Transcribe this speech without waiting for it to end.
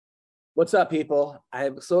What's up, people?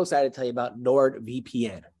 I'm so excited to tell you about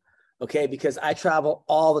NordVPN, okay? Because I travel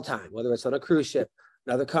all the time, whether it's on a cruise ship,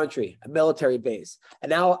 another country, a military base. And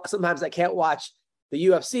now sometimes I can't watch the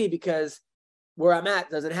UFC because where I'm at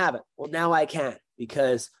doesn't have it. Well, now I can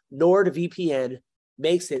because NordVPN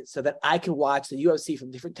makes it so that I can watch the UFC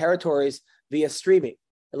from different territories via streaming.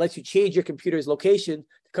 It lets you change your computer's location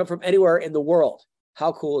to come from anywhere in the world.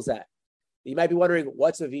 How cool is that? You might be wondering,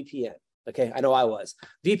 what's a VPN? Okay, I know I was.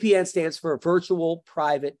 VPN stands for Virtual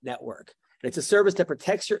Private Network. And it's a service that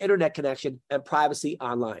protects your internet connection and privacy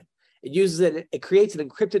online. It creates an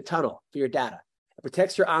encrypted tunnel for your data. It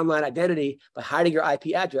protects your online identity by hiding your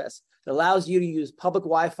IP address. It allows you to use public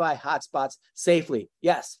Wi-Fi hotspots safely.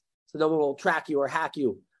 Yes, so no one will track you or hack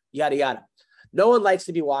you, yada, yada. No one likes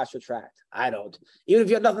to be watched or tracked. I don't. Even if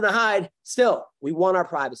you have nothing to hide, still, we want our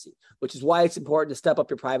privacy, which is why it's important to step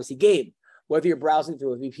up your privacy game. Whether you're browsing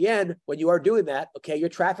through a VPN, when you are doing that, okay, your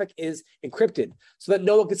traffic is encrypted so that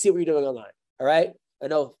no one can see what you're doing online, all right? I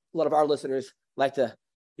know a lot of our listeners like to,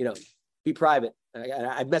 be private.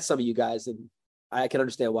 I've met some of you guys, and I can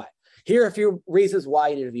understand why. Here are a few reasons why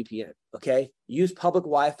you need a VPN, okay? Use public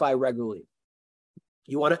Wi-Fi regularly.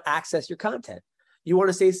 You want to access your content. You want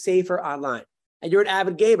to stay safer online, and you're an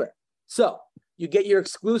avid gamer. So you get your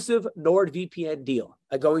exclusive NordVPN deal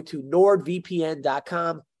by going to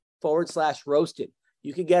nordvpn.com/roasted.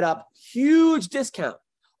 You can get a huge discount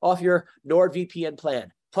off your NordVPN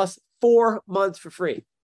plan, plus 4 months for free.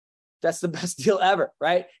 That's the best deal ever,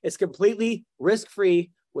 right? It's completely risk-free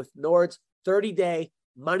with Nord's 30-day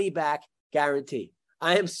money-back guarantee.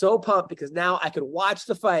 I am so pumped because now I can watch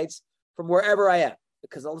the fights from wherever I am.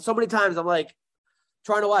 Because so many times I'm like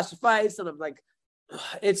trying to watch the fights and I'm like,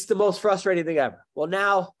 it's the most frustrating thing ever. Well,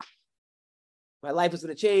 now my life is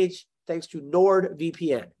going to change thanks to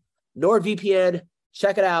NordVPN. NordVPN,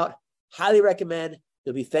 check it out. Highly recommend.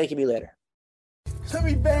 You'll be thanking me later. Let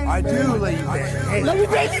me bang, I man. do let you bang. Hey, Let me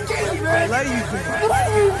bang you, man. I let you bang. I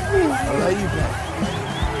let you bang.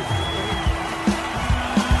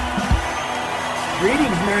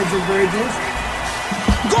 Greetings, marrieds and virgins.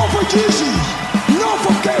 Go for Jesus. No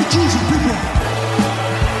forget Jesus, people.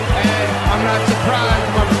 Hey, I'm not surprised,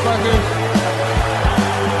 motherfuckers.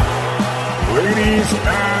 Ladies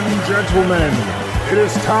and gentlemen, it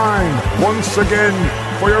is time once again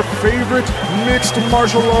for your favorite mixed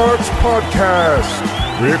martial arts podcast.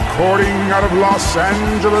 Recording out of Los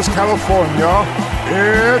Angeles, California,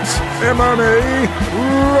 it's MMA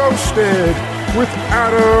Roasted with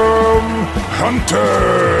Adam Hunter.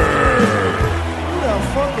 Who the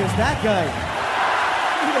fuck is that guy?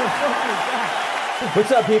 Who the fuck is that?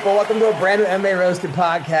 What's up, people? Welcome to a brand new MMA Roasted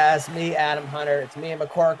podcast. Me, Adam Hunter. It's me and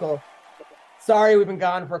McCorkle. Sorry, we've been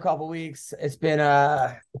gone for a couple weeks. It's been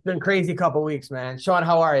crazy couple weeks, man. Sean,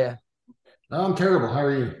 how are you? I'm terrible. How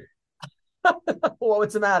are you? Well,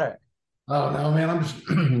 what's the matter? Oh no, man. I'm just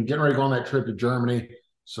getting ready to go on that trip to Germany.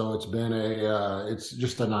 So it's been it's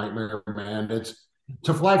just a nightmare, man. It's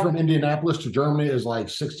to fly from Indianapolis to Germany is like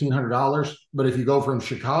 $1,600, but if you go from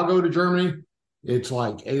Chicago to Germany, it's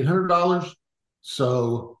like $800.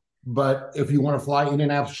 So, but if you want to fly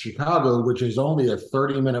Indianapolis to Chicago, which is only a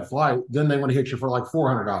 30-minute flight, then they want to hit you for like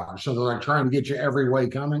 $400. So they're like trying to get you every way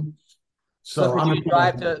coming. So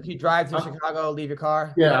if you drive to Chicago, leave your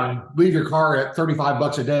car? Yeah, leave your car at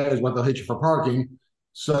 $35 a day is what they'll hit you for parking.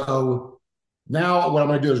 So now what I'm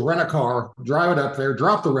going to do is rent a car, drive it up there,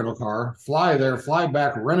 drop the rental car, fly there, fly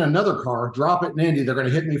back, rent another car, drop it in Indy. They're going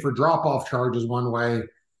to hit me for drop-off charges one way.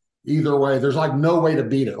 Either way, there's like no way to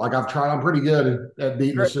beat it. Like I've tried, I'm pretty good at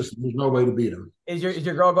beating the system. There's no way to beat them. Is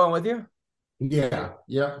your girl going with you? Yeah.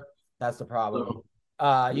 That's the problem.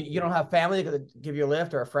 You don't have family that could give you a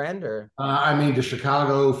lift or a friend or? I mean, to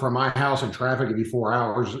Chicago from my house in traffic, it'd be 4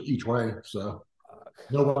 hours each way. So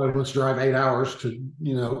nobody wants to drive 8 hours to,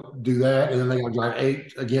 do that. And then they got to drive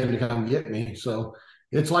 8 again to come get me. So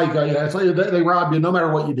it's like, it's like they rob you. No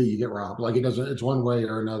matter what you do, you get robbed. Like it's one way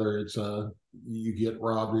or another. It's, you get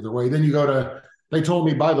robbed either way. Then they told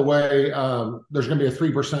me, by the way, there's going to be a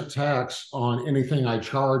 3% tax on anything I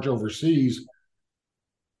charge overseas.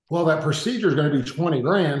 Well, that procedure is going to be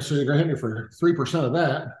 $20,000, so you're going to hit me for 3% of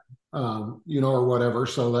that, or whatever.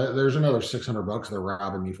 So there's another $600 they're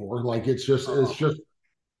robbing me for. Like it's just, dude,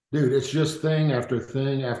 it's just thing after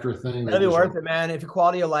thing after thing. It'll be worth it, man. If your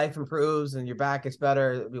quality of life improves and your back gets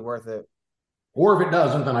better, it'll be worth it. Or if it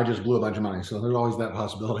doesn't, then I just blew a bunch of money. So there's always that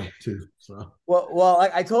possibility too. So well,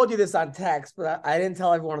 I told you this on text, but I didn't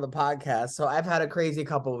tell everyone on the podcast. So I've had a crazy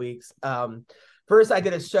couple of weeks. First, I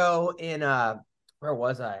did a show in where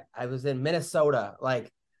was I? I was in Minnesota.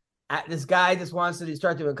 This guy just wants to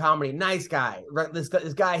start doing comedy. Nice guy. This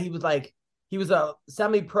guy, he was like, he was a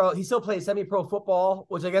semi-pro. He still plays semi-pro football,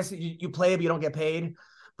 which I guess you play, but you don't get paid.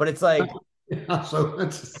 But it's like, Yeah, so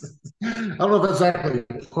it's, I don't know if that's exactly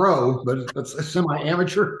pro, but it's a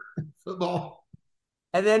semi-amateur football.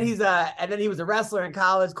 and then he was a wrestler in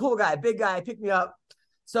college. Cool guy, big guy, picked me up.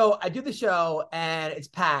 So I do the show and it's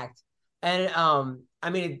packed. And I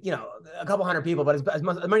mean, a couple hundred people, but as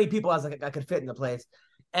many people as I could fit in the place.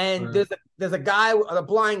 And there's a guy, a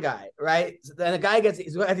blind guy, right? And the guy has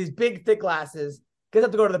these big, thick glasses, gets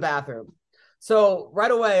up to go to the bathroom. So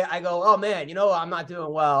right away, I go, oh, man, I'm not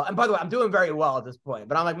doing well. And by the way, I'm doing very well at this point.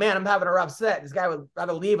 But I'm like, man, I'm having a rough set. This guy would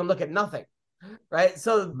rather leave and look at nothing, right?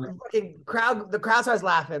 So the crowd starts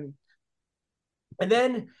laughing. And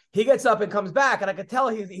then he gets up and comes back, and I could tell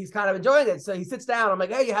he's kind of enjoying it. So he sits down. I'm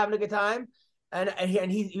like, hey, you having a good time? And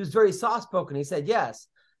he was very soft-spoken. He said, yes.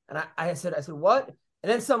 And I said, what?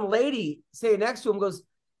 And then some lady sitting next to him goes,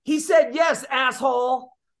 he said, yes,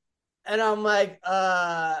 asshole. And I'm like,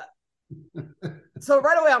 so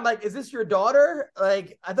right away, I'm like, is this your daughter?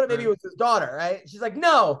 Like, I thought maybe it was his daughter, right? She's like,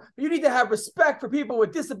 no, you need to have respect for people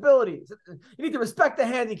with disabilities. You need to respect the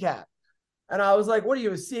handicap. And I was like, what are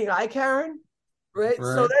you, seeing eye, Karen? Right?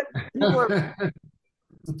 So then people are,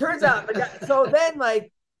 turns out, so then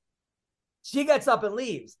like, she gets up and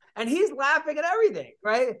leaves, and he's laughing at everything,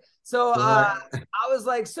 right? So I was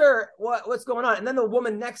like, sir, what's going on? And then the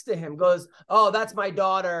woman next to him goes, oh, that's my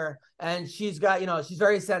daughter, and she's got, she's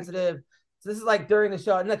very sensitive. So this is like during the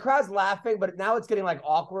show, and the crowd's laughing, but now it's getting like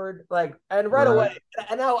awkward, like, and right away,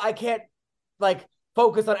 and now I can't like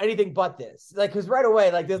focus on anything but this, like, because right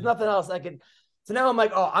away, like, there's nothing else I could. So now I'm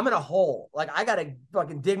like, oh, I'm in a hole. Like, I gotta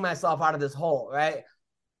fucking dig myself out of this hole, right?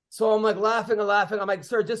 So I'm like laughing and laughing. I'm like,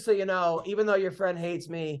 sir, just so you know, even though your friend hates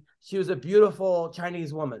me, she was a beautiful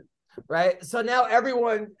Chinese woman, right? So now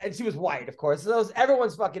everyone, and she was white, of course. So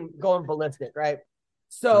everyone's fucking going ballistic, right?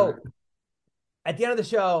 So at the end of the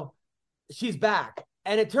show, she's back,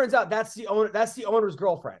 and it turns out that's the owner's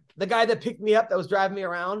girlfriend, the guy that picked me up, that was driving me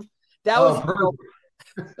around. That was her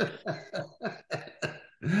girlfriend.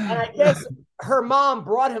 And I guess her mom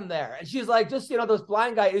brought him there, and she's like, just, this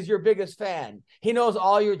blind guy is your biggest fan. He knows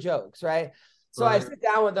all your jokes, right? So I sit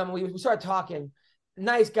down with him. We start talking.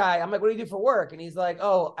 Nice guy. I'm like, what do you do for work? And he's like,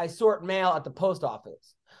 oh, I sort mail at the post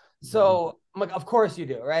office. So I'm like, of course you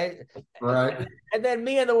do, right? Right. And then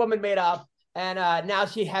me and the woman made up, and now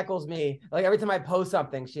she heckles me. Like, every time I post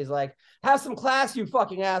something, she's like, have some class, you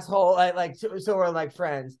fucking asshole. So we're like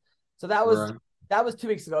friends. So that was 2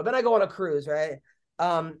 weeks ago. Then I go on a cruise, right?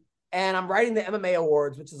 And I'm writing the MMA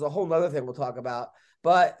awards, which is a whole nother thing we'll talk about.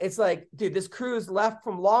 But it's like, dude, this cruise left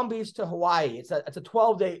from Long Beach to Hawaii. It's a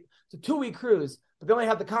 2-week cruise, but they only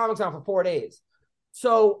have the comics on for 4 days.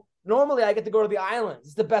 So normally I get to go to the islands.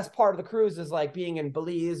 It's the best part of the cruise is like being in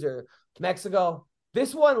Belize or Mexico.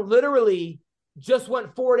 This one literally just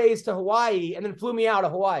went 4 days to Hawaii and then flew me out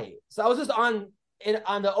of Hawaii. So I was just on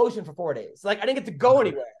the ocean for 4 days. Like, I didn't get to go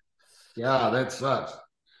anywhere. Yeah, that sucks.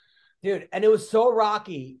 Dude, and it was so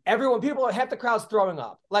rocky. Half the crowd's throwing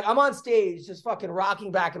up. Like, I'm on stage just fucking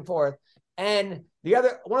rocking back and forth. And one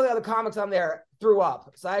of the other comics on there threw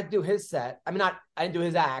up. So I had to do his set. I mean, I didn't do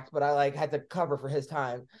his act, but I like had to cover for his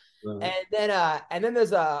time. And then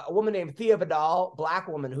there's a woman named Thea Vidal, black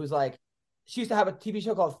woman, who's like, she used to have a TV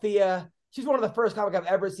show called Thea. She's one of the first comics I've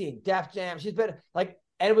ever seen. Def Jam. She's been like,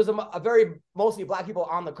 and it was a very mostly black people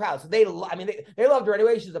on the crowd. So they loved her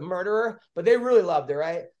anyway. She's a murderer, but they really loved her,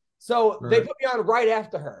 right? So they put me on right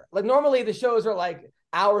after her. Like, normally the shows are like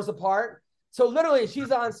hours apart. So literally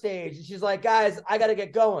she's on stage and she's like, guys, I got to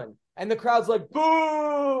get going. And the crowd's like,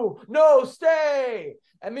 boo, no, stay.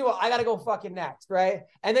 And meanwhile, I got to go fucking next, right?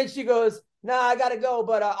 And then she goes, nah, I got to go,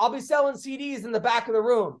 but I'll be selling CDs in the back of the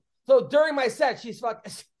room. So during my set, she's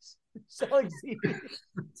fucking selling CDs.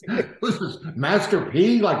 This is Master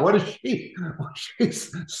P. Like, what is she?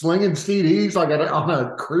 She's slinging CDs like on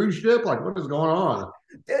a cruise ship. Like, what is going on?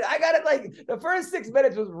 Dude, I got it. Like, the first 6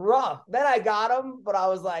 minutes was rough. Then I got him, but I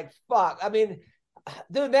was like, fuck. I mean,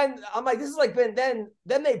 dude, then I'm like, this is like, then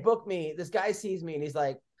they book me. This guy sees me and he's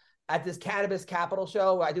like, at this cannabis capital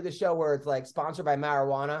show, where I do the show where it's like sponsored by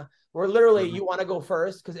marijuana, where literally you want to go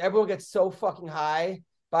first because everyone gets so fucking high.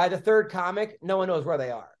 By the third comic, no one knows where they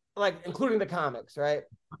are, like, including the comics, right?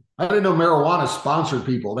 I didn't know marijuana sponsored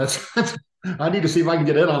people. That's I need to see if I can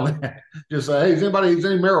get in on that. Just say, hey, does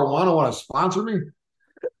any marijuana want to sponsor me?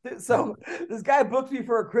 So this guy booked me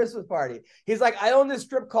for a Christmas party. He's like, I own this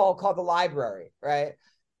strip club called The Library, right?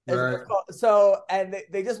 So, and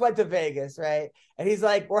they just went to Vegas, right? And he's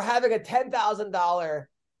like, we're having a $10,000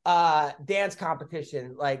 dance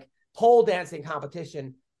competition, like pole dancing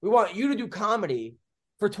competition. We want you to do comedy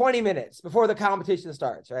for 20 minutes before the competition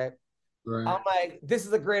starts, right? Right. I'm like, this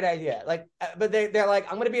is a great idea. Like, but they're like,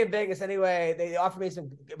 I'm going to be in Vegas anyway. They offered me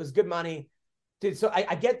it was good money. Dude, so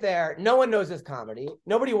I get there. No one knows this comedy.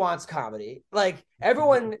 Nobody wants comedy. Like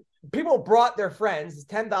people brought their friends. It's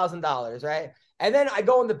 $10,000, right? And then I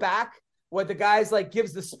go in the back where the guys like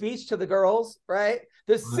gives the speech to the girls, right?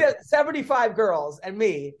 There's 75 girls and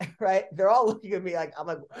me, right? They're all looking at me like, I'm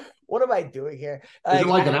like, what am I doing here? Is it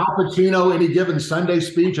like an Al Pacino any given Sunday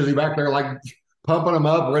speech? Is he back there like pumping them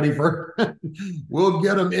up, ready for, we'll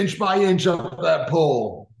get them inch by inch up that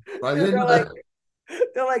pole. Right?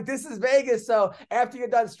 They're like, this is Vegas. So after you're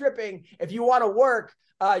done stripping, if you want to work,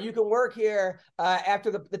 you can work here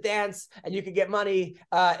after the dance and you can get money.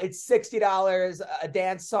 It's $60 a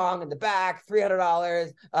dance song in the back,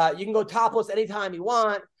 $300. You can go topless anytime you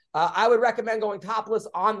want. I would recommend going topless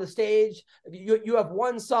on the stage. You have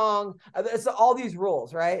one song. It's all these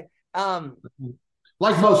rules, right?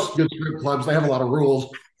 Like most good strip clubs, they have a lot of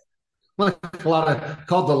rules. Like a lot of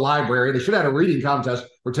called the library. They should have had a reading contest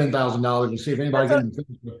for $10,000 and see if anybody can.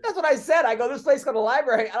 That's what I said. I go, this place called a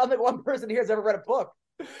library. I don't think one person here has ever read a book.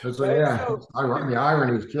 Right? Yeah, so, the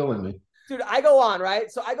irony is killing me. Dude, I go on,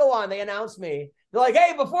 right? So I go on. They announce me. They're like,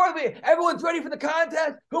 hey, everyone's ready for the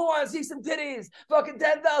contest. Who wants to see some titties? Fucking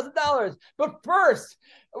 $10,000. But first,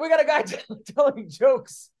 we got a guy telling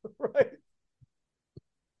jokes, right?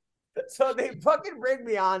 So they fucking bring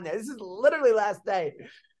me on there. This is literally last day.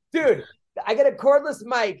 Dude, I get a cordless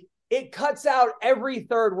mic. It cuts out every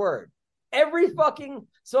third word.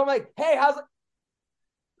 So I'm like, hey, how's it?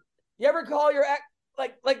 You ever call your ex?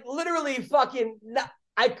 Like literally fucking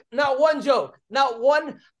not one joke. Not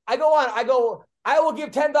one. I go, I will give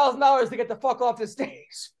 $10,000 to get the fuck off the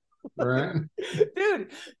stage. Right.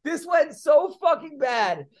 Dude, this went so fucking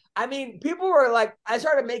bad. I mean, people were like, I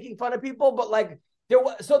started making fun of people, but like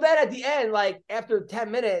so then at the end, like after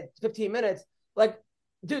 10 minutes, 15 minutes, like,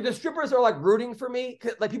 dude, the strippers are like rooting for me.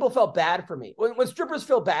 Like people felt bad for me. When strippers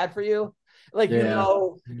feel bad for you, like, you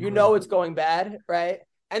know it's going bad, right?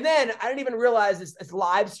 And then I didn't even realize it's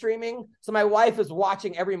live streaming. So my wife is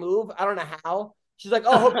watching every move. I don't know how. She's like,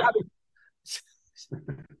 oh, hope you're having...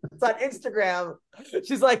 It's on Instagram.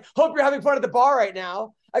 She's like, hope you're having fun at the bar right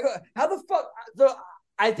now. I go, how the fuck? So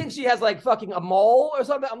I think she has like fucking a mole or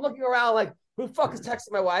something. I'm looking around like, who the fuck is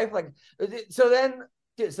texting my wife? Like, so then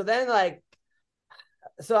like,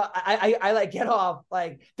 so I like get off,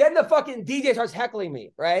 like, then the fucking DJ starts heckling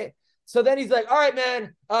me, right? So then he's like, all right,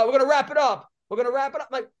 man, we're going to wrap it up. I'm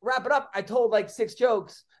like, wrap it up. I told like 6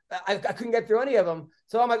 jokes. I couldn't get through any of them.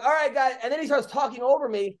 So I'm like, all right, guys. And then he starts talking over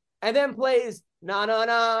me and then plays na na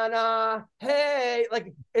na na, hey,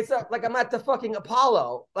 like it's like I'm at the fucking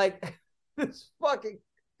Apollo, like this fucking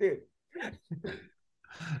dude.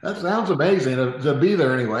 That sounds amazing to be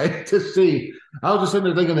there anyway, to see. I was just sitting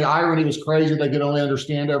there thinking the irony was crazy. They could only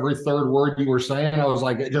understand every third word you were saying. I was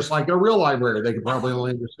like, just like a real library, they could probably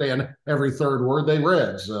only understand every third word they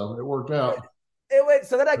read. So it worked out.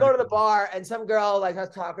 So then I go to the bar and some girl like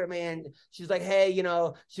starts talking to me and she's like, hey,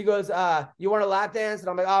 she goes, you want a lap dance? And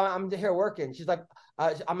I'm like, oh, I'm here working. She's like,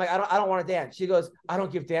 I'm like, I don't want to dance. She goes, I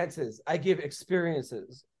don't give dances. I give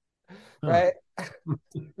experiences. Right.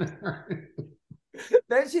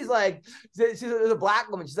 Then she's like, she's a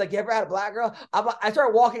black woman. She's like, you ever had a black girl? I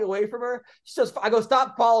start walking away from her. I go,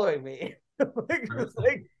 stop following me.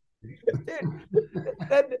 Like,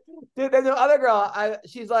 dude, then the other girl,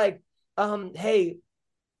 she's like, hey,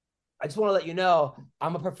 I just want to let you know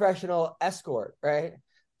I'm a professional escort, right?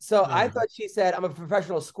 So I thought she said I'm a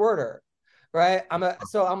professional squirter, right? I'm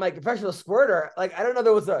like professional squirter. Like I don't know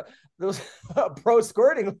there was a pro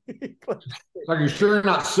squirting league. Like you're sure you're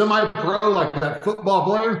not semi-pro like that football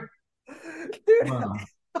player? Dude, wow.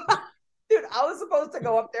 Dude, I was supposed to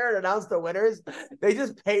go up there and announce the winners. They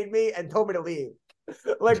just paid me and told me to leave.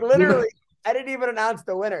 Like literally. I didn't even announce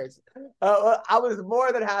the winners. I was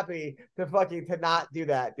more than happy to not do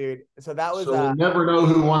that, dude. So that was. So we'll never know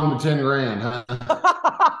who won the 10 grand, huh?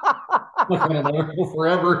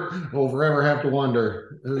 We'll forever have to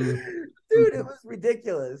wonder. Dude, it was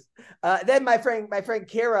ridiculous. Then my friend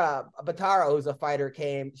Kira Bataro, who's a fighter,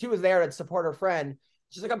 came. She was there to support her friend.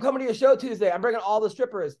 She's like, I'm coming to your show Tuesday. I'm bringing all the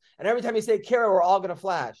strippers. And every time you say Kira, we're all going to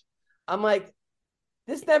flash. I'm like,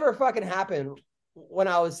 this never fucking happened when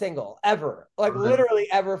I was single, ever. Like literally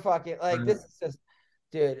ever fucking. Like this is just,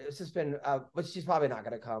 dude, it's just been, but she's probably not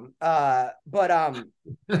going to come.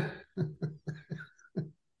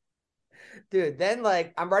 Dude, then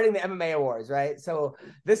like I'm writing the MMA awards, right? So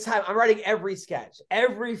this time I'm writing every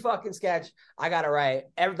fucking sketch I got to write,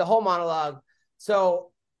 the whole monologue.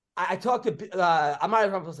 So I talked to, I'm not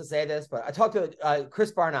even supposed to say this, but I talked to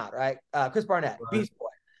Chris Barnett, right? Beast Boy.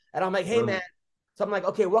 And I'm like, hey man, So I'm like,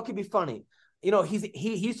 okay, what could be funny? You know, he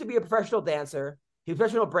used to be a professional dancer. He was a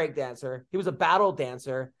professional break dancer. He was a battle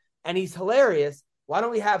dancer, and he's hilarious. Why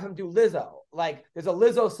don't we have him do Lizzo? Like, there's a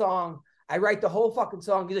Lizzo song. I write the whole fucking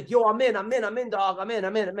song. He's like, yo, I'm in, dog. I'm in.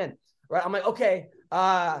 Right? I'm like, okay.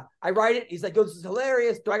 I write it. He's like, yo, this is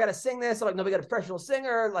hilarious. Do I got to sing this? I'm like, no, we got a professional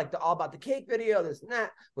singer, like the All About the Cake video, this and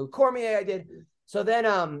that. With Cormier, I did. So then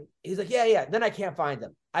he's like, yeah. Then I can't find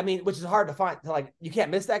him. I mean, which is hard to find. Like, you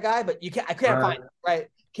can't miss that guy, but I can't find him, right?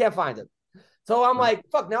 Can't find him. So I'm like,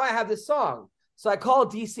 fuck, now I have this song. So I call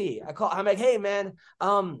DC. I'm like, hey, man,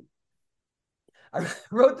 I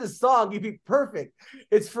wrote this song. You'd be perfect.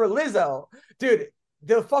 It's for Lizzo. Dude,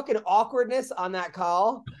 the fucking awkwardness on that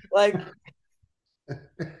call. Like,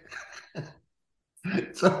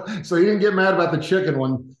 so you didn't get mad about the chicken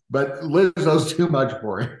one, but Lizzo's too much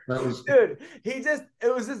for him. That was dude,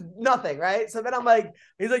 it was just nothing, right? So then I'm like,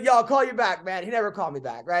 he's like, yo, I'll call you back, man. He never called me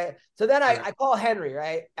back, right? So then I call Henry,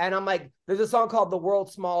 right? And I'm like, there's a song called The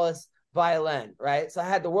World's Smallest Violin, right? So I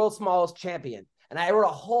had The World's Smallest Champion, and I wrote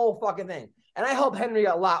a whole fucking thing. And I help Henry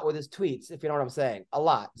a lot with his tweets, if you know what I'm saying. A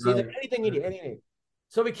lot. So anything you need.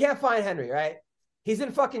 So we can't find Henry, right? He's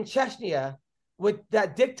in fucking Chechnya with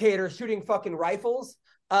that dictator shooting fucking rifles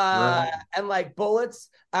and like bullets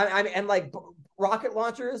and like rocket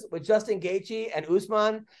launchers with Justin Gaethje and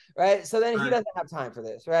Usman, right? So then he doesn't have time for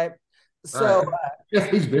this, right? So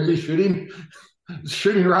he's busy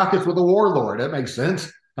shooting rockets with a warlord. That makes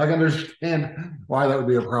sense. I can understand why that would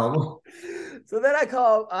be a problem. So then I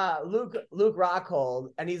call Luke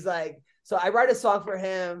Rockhold, and he's like, so I write a song for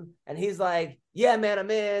him, and he's like, yeah, man, I'm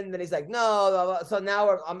in. Then he's like, no. So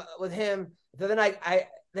now I'm with him. So then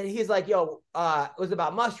then he's like, yo, it was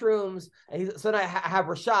about mushrooms. And so then I have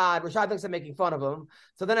Rashad. Rashad thinks I'm making fun of him.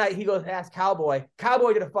 So then he goes to ask Cowboy.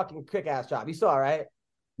 Cowboy did a fucking kick-ass job. You saw, right?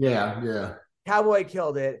 Yeah. Cowboy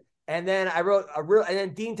killed it. And then and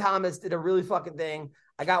then Dean Thomas did a really fucking thing.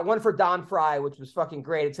 I got one for Don Frye, which was fucking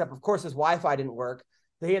great, except of course his Wi-Fi didn't work.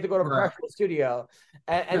 So he had to go to a professional studio.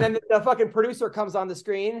 And then the fucking producer comes on the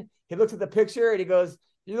screen. He looks at the picture and he goes,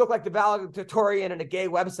 you look like the valedictorian in a gay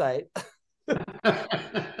website.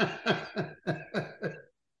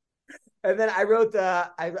 And then I wrote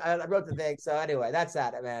the thing. So anyway, that's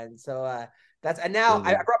that, man. So I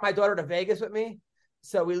brought my daughter to Vegas with me.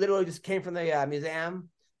 So we literally just came from the museum,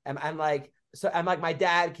 and I'm like, my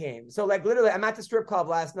dad came. So like literally I'm at the strip club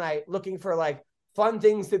last night looking for like fun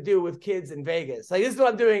things to do with kids in Vegas. Like, this is what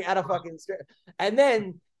I'm doing at a fucking strip. And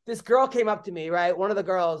then this girl came up to me, right? One of the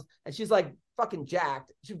girls, and she's like fucking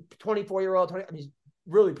jacked. She's 24-year-old,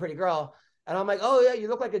 really pretty girl. And I'm like, oh yeah, you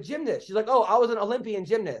look like a gymnast. She's like, oh, I was an Olympian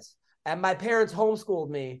gymnast. And my parents homeschooled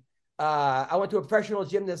me. I went to a professional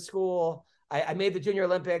gymnast school. I made the Junior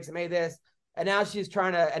Olympics. I made this. And now she's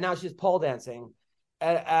now she's pole dancing.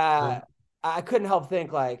 And I couldn't help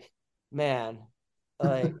think like, man,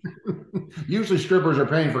 like. Usually strippers are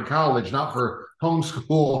paying for college, not for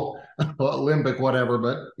homeschool, Olympic, whatever.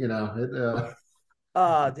 But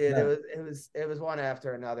oh, dude, it was one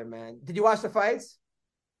after another, man. Did you watch the fights?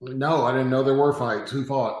 No, I didn't know there were fights. Who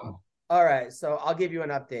fought? All right, so I'll give you an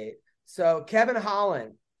update. So Kevin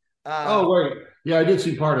Holland. Oh wait, yeah, I did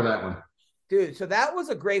see part of that one, dude. So that was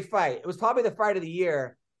a great fight. It was probably the fight of the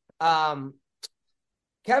year. Kevin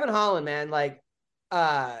Holland, man, like,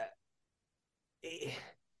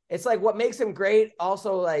 it's like what makes him great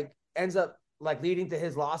also like ends up like leading to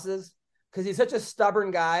his losses because he's such a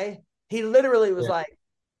stubborn guy. He literally was like,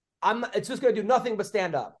 it's just going to do nothing but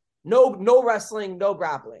stand up. No wrestling, no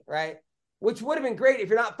grappling, right? Which would have been great if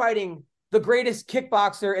you're not fighting the greatest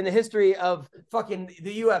kickboxer in the history of fucking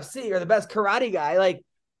the UFC or the best karate guy. Like,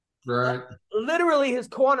 right. Literally his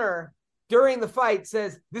corner during the fight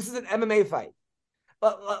says, this is an MMA fight.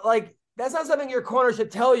 But like, that's not something your corner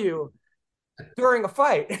should tell you during a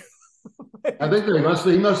fight. I think he must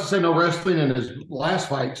have said no wrestling in his last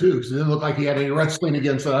fight too, because it didn't look like he had any wrestling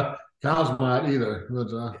against Cosmot either.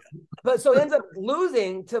 But so he ends up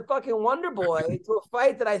losing to fucking Wonder Boy to a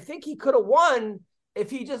fight that I think he could have won if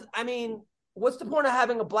he just, I mean, what's the point of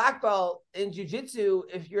having a black belt in jiu-jitsu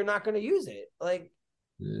if you're not going to use it? Like,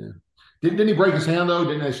 yeah. Didn't he break his hand though?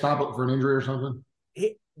 Didn't they stop it for an injury or something?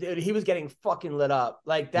 He was getting fucking lit up.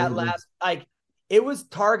 Like that last, like it was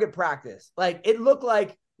target practice. Like it looked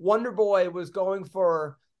like Wonder Boy was going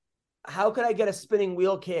for, how could I get a spinning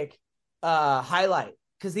wheel kick highlight?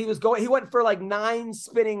 Because he went for like 9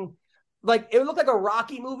 spinning, like it looked like a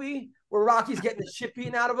Rocky movie where Rocky's getting the shit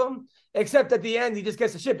beaten out of him, except at the end he just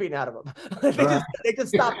gets the shit beaten out of him. they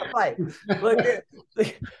just stop the fight.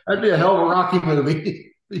 That'd be a hell of a Rocky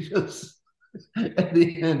movie because at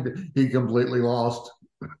the end he completely lost.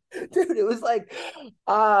 Dude, it was like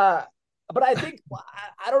But I think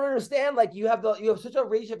I don't understand. Like you have such a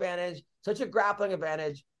reach advantage, such a grappling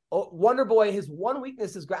advantage. Wonder Boy, his one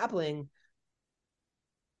weakness is grappling.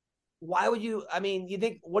 Why would you? I mean,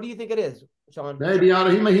 what do you think it is, Sean? Maybe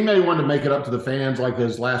he may want to make it up to the fans, like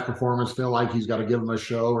his last performance. Feel like he's got to give them a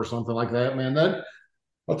show or something like that. Man, that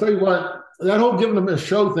I'll tell you what, that whole giving them a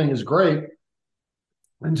show thing is great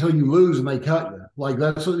until you lose and they cut you. Like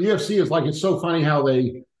that's what the UFC is like. It's so funny how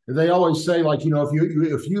they always say, like, you know,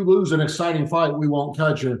 if you lose an exciting fight, we won't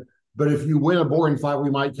cut you. But if you win a boring fight, we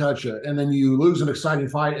might cut you. And then you lose an exciting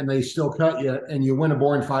fight and they still cut you, and you win a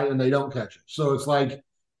boring fight and they don't cut you. So it's like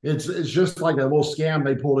it's just like a little scam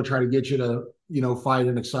they pull to try to get you to, you know, fight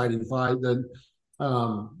an exciting fight. That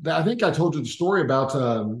I think I told you the story about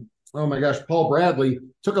oh my gosh, Paul Bradley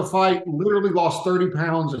took a fight, literally lost 30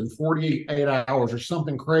 pounds in 48 hours or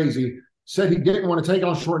something crazy. Said he didn't want to take it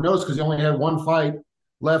on short notice because he only had one fight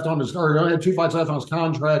left on his, or he only had 2 fights left on his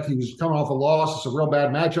contract. He was coming off a loss. It's a real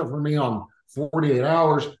bad matchup for me on 48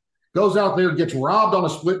 hours. Goes out there, gets robbed on a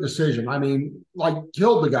split decision. I mean, like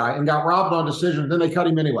killed the guy and got robbed on decision. Then they cut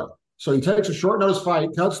him anyway. So he takes a short notice fight,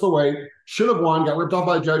 cuts the weight, should have won, got ripped off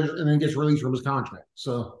by the judges, and then gets released from his contract.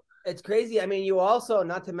 So it's crazy. I mean, you also,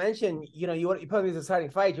 not to mention, you know, you put in these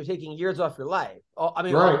exciting fights, you're taking years off your life. I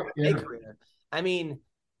mean, right, yeah. Career. I mean,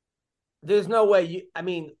 there's no way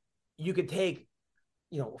you could take,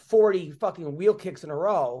 you know, 40 fucking wheel kicks in a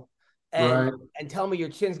row and tell me your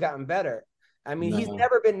chin's gotten better. I mean, he's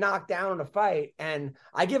never been knocked down in a fight, and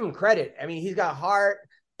I give him credit. I mean, he's got heart,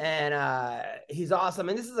 and he's awesome.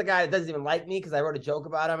 And this is a guy that doesn't even like me because I wrote a joke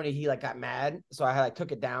about him, and he like got mad, so I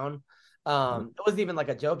took it down. It wasn't even like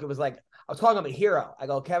a joke. It was like I was calling him a hero. I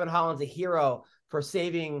go, Kevin Holland's a hero for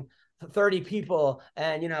saving 30 people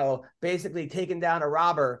and, you know, basically taking down a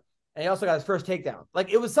robber. And he also got his first takedown.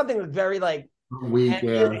 Like it was something very like weak,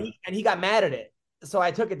 and he got mad at it. So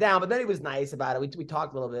I took it down, but then he was nice about it. We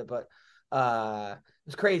talked a little bit, but it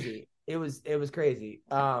was crazy. It was crazy.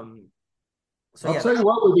 So I'll tell you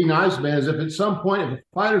what would be nice, man, is if at some point if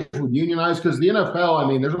fighters would unionize, because the NFL, I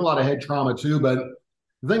mean, there's a lot of head trauma too, but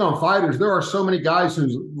the thing on fighters, there are so many guys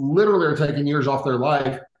who literally are taking years off their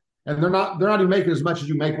life, and they're not even making as much as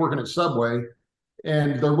you make working at Subway,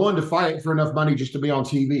 and they're willing to fight for enough money just to be on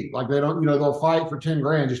TV. Like they don't, you know, they'll fight for 10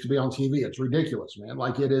 grand just to be on TV. It's ridiculous, man.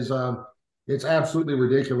 Like it is, it's absolutely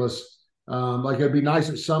ridiculous. Like it'd be nice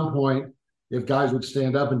at some point if guys would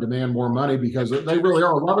stand up and demand more money, because they really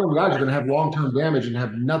are. A lot of them guys are going to have long-term damage and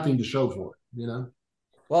have nothing to show for it, you know?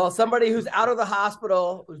 Well, somebody who's out of the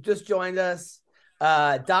hospital, who's just joined us,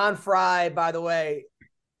 Don Frye, by the way,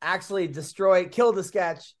 actually killed the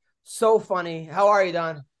sketch. So funny. How are you,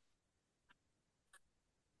 Don?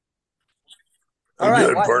 I'm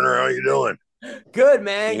good, partner. How you doing? Good,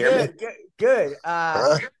 man. Good.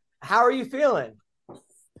 How are you feeling?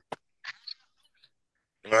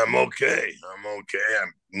 I'm okay.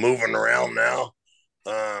 I'm moving around now.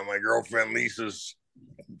 My girlfriend Lisa's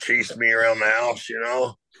chased me around the house, you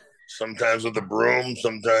know, sometimes with a broom,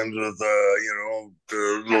 sometimes with, you know,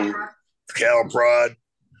 the little cattle prod,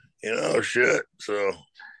 you know, shit. So,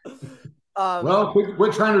 well,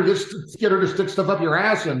 quit trying to just get her to stick stuff up your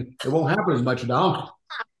ass, and it won't happen as much, Dom.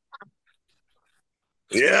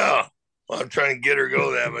 Yeah, well, I'm trying to get her to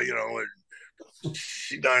go that, but you know,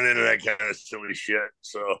 she's not into that kind of silly shit.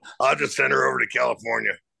 So I'll just send her over to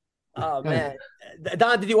California. Oh man,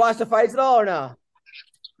 Don, did you watch the fights at all or no?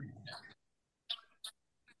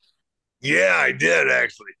 Yeah, I did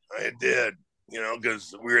actually. I did. You know,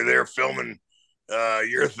 because we were there filming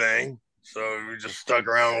your thing, so we just stuck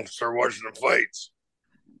around and started watching the fights.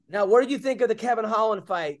 Now, what did you think of the Kevin Holland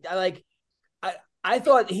fight? I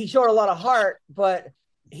thought he showed a lot of heart, but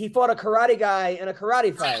he fought a karate guy in a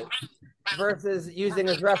karate fight versus using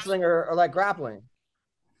his wrestling or like grappling.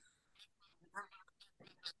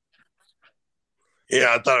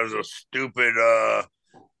 Yeah, I thought it was a stupid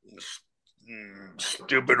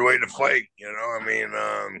way to fight. You know, I mean,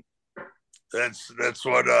 that's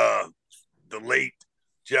what the late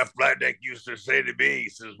Jeff Blatnick used to say to me. He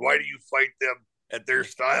says, "Why do you fight them at their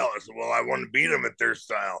style?" I said, "Well, I want to beat them at their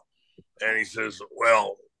style." And he says,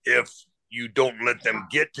 "Well, if you don't let them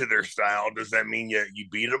get to their style, does that mean you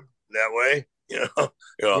beat them that way?" You know?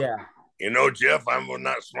 Yeah. You know, Jeff, I'm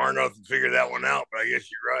not smart enough to figure that one out, but I guess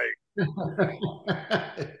you're right.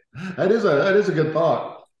 That is a good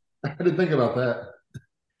thought. I didn't think about that.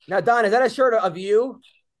 Now, Don, is that a shirt of you?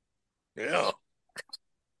 Yeah.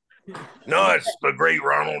 No, it's the great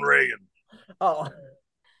Ronald Reagan. Oh.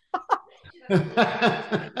 I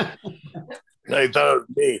thought it was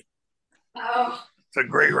me. Oh. It's a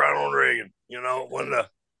great Ronald Reagan. You know, one of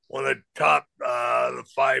the top the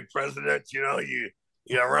 5 presidents. You know, you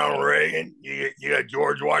You got Ronald Reagan. You got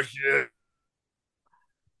George Washington.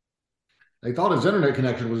 They thought his internet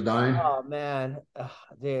connection was dying. Oh man,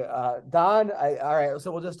 dude, Don. All right,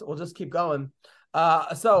 so we'll just keep going.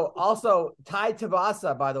 So also Ty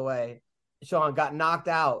Tabasa, by the way, Sean got knocked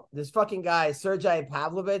out. This fucking guy, Sergey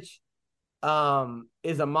Pavlovich,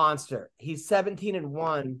 is a monster. He's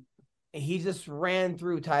 17-1. He just ran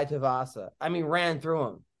through Ty Tabasa. I mean, ran through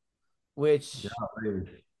him, which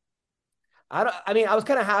I was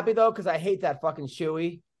kind of happy though because I hate that fucking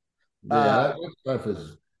Shoey. Yeah, that stuff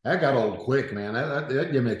is. That got old quick, man. That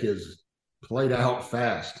gimmick is played out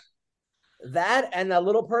fast. That and the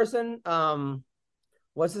little person,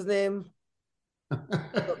 what's his name?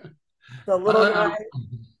 The little guy.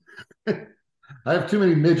 I have too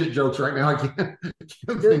many midget jokes right now. I can't think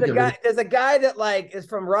of it. There's a guy that like is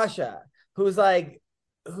from Russia who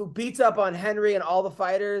beats up on Henry and all the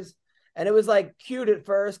fighters, and it was like cute at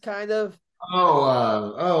first, kind of.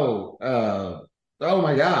 Oh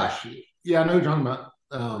my gosh. Yeah, I know what you're talking about.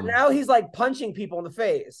 Now he's like punching people in the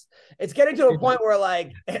face. It's getting to a point where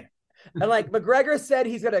like, and like McGregor said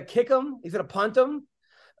he's gonna kick him, he's gonna punt him.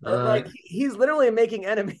 Like he's literally making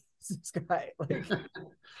enemies. This guy, like,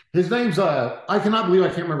 his name's I cannot believe I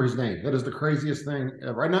can't remember his name. That is the craziest thing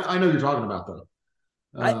ever. I know you're talking about though.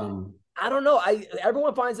 I don't know.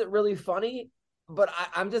 Everyone finds it really funny, but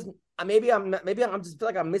I'm just feel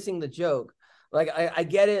like I'm missing the joke. Like I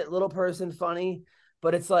get it, little person funny,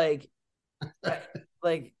 but it's like.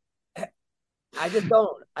 Like I just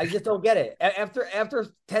don't get it. After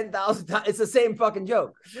 10,000 times, it's the same fucking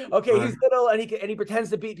joke. Okay, he's little and he pretends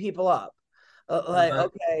to beat people up.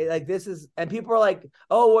 Okay, like this is, and people are like,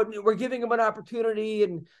 oh, we're giving him an opportunity,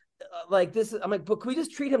 and like this is. I'm like, but can we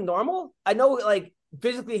just treat him normal? I know, like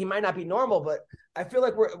physically he might not be normal, but I feel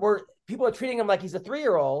like we're people are treating him like he's a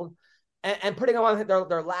 3-year-old and putting him on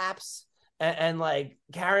their laps. And like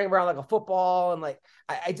carrying around like a football, and like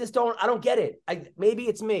I don't get it. Maybe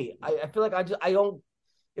it's me. I feel like I don't.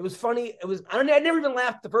 It was funny. I never even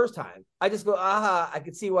laughed the first time. I just go, aha! I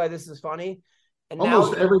could see why this is funny. And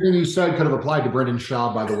almost everything you said could have applied to Brendan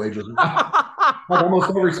Schaub, by the way. Just like almost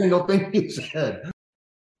every single thing you said.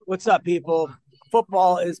 What's up, people?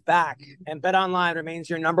 Football is back, and BetOnline remains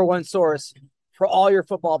your #1 source for all your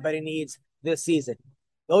football betting needs this season.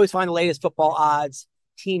 You always find the latest football odds,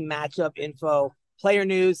 team matchup info, player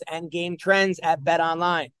news, and game trends at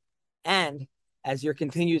BetOnline. And as your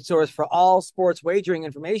continued source for all sports wagering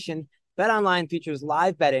information, BetOnline features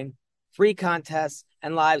live betting, free contests,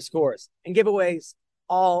 and live scores and giveaways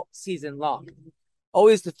all season long.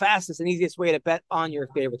 Always the fastest and easiest way to bet on your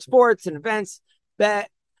favorite sports and events.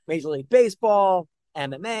 Bet Major League Baseball,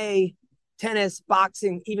 MMA, tennis,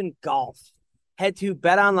 boxing, even golf. Head to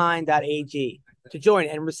betonline.ag to join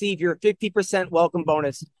and receive your 50% welcome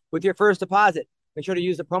bonus with your first deposit. Make sure to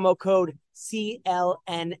use the promo code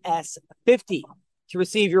CLNS50 to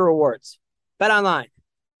receive your rewards. BetOnline,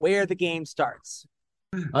 where the game starts.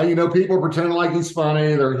 People pretending like he's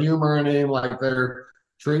funny. They're humoring him, like they're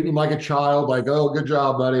treating him like a child. Like, oh, good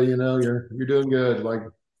job, buddy. You're doing good. Like,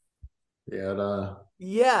 yeah.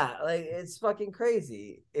 Yeah, like it's fucking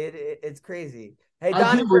crazy. It's crazy. Hey,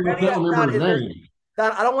 Don,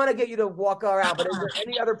 Don, I don't want to get you to walk around, but is there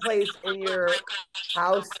any other place in your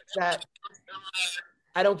house that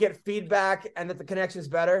I don't get feedback and that the connection is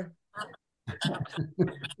better? I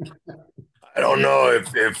don't know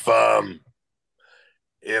if it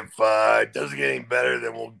doesn't get any better,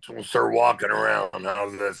 then we'll start walking around.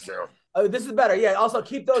 How's that sound? Oh, this is better. Yeah. Also,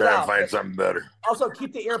 keep those out. Try to find something better. Also,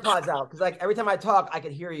 keep the earpods out because, like, every time I talk, I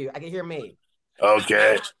can hear you. I can hear me.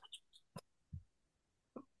 Okay.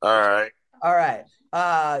 All right.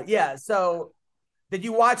 Yeah. So, did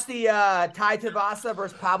you watch the Ty Tabasa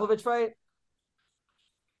versus Pavlovich fight?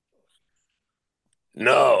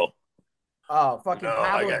 No. Oh, fucking no,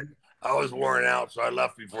 Pavlovich. I was worn out, so I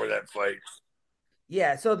left before that fight.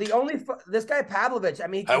 Yeah, so this guy Pavlovich, I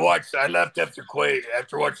mean, I left after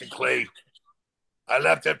watching Clay. I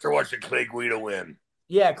left after watching Clay Guida win.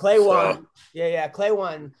 Yeah, Clay won. Yeah, Clay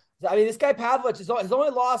won. I mean, this guy Pavlovich his only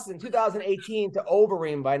loss in 2018 to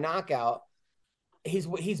Overeem by knockout. He's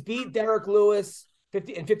beat Derek Lewis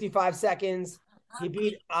in 55 seconds. He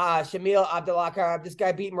beat Shamil Abdulakar. This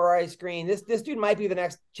guy beat Mariah Screen. This dude might be the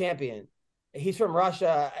next champion. He's from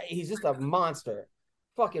Russia. He's just a monster,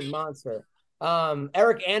 fucking monster.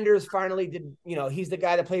 Eric Anders finally did. He's the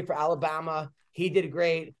guy that played for Alabama. He did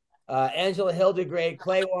great. Angela Hill did great.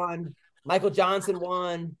 Clay won. Michael Johnson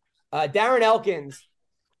won. Darren Elkins,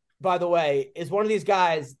 by the way, is one of these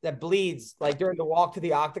guys that bleeds like during the walk to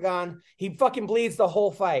the octagon. He fucking bleeds the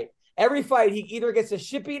whole fight. Every fight, he either gets a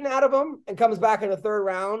shit beaten out of him and comes back in the third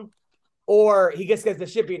round, or he gets the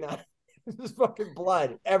shit beaten out. There's fucking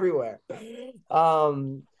blood everywhere.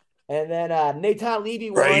 And then Nathan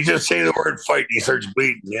Levy won. Right, you just say the word fight and he starts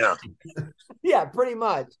bleeding. Yeah. Yeah, pretty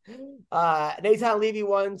much. Nathan Levy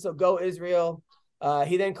won, so go Israel.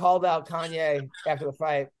 He then called out Kanye after the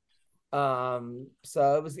fight.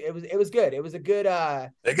 So it was good. It was a good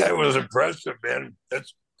that guy was impressive, man.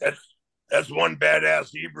 That's one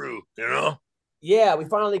badass Hebrew, you know? Yeah, we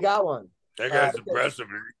finally got one. That guy's impressive.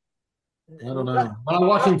 I don't know. When I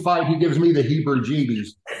watch him fight, he gives me the Hebrew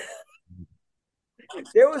jeebies.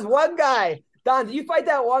 There was one guy. Don, did you fight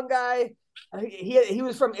that one guy? He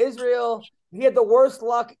was from Israel. He had the worst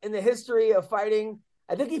luck in the history of fighting.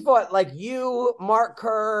 I think he fought like you, Mark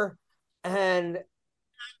Kerr, and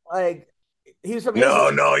like he was from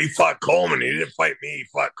Israel. No, he fought Coleman. He didn't fight me. He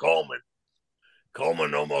fought Coleman.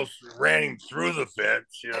 Coleman almost ran him through the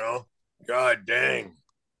fence, you know. God dang.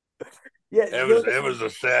 Yeah, it was a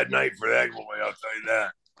sad night for that boy, I'll tell you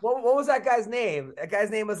that. What was that guy's name? That guy's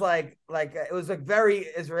name was like it was like very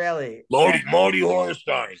Israeli. Modi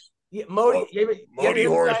Hornstein. Yeah, Modi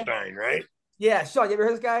Hornstein, right? Yeah, Sean, you ever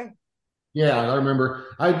heard this guy? Yeah, I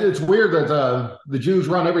remember. It's weird that the Jews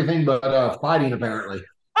run everything but fighting, apparently.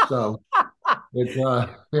 So it's yeah.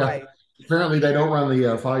 Right. Apparently they don't run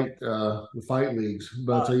the fight leagues.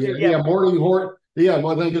 But Morty Horn. Yeah,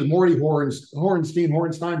 I think it's Morty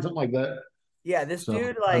Hornstein, something like that. Yeah, this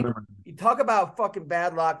dude, like, you talk about fucking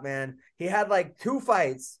bad luck, man. He had like 2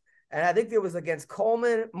 fights, and I think it was against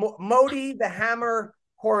Coleman, Modi the Hammer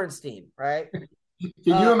Hornstein, right?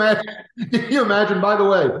 Can you imagine? Can you imagine? By the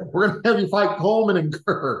way, we're gonna have you fight Coleman and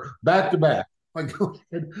Kerr back to back. Like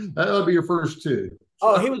that'll be your first 2.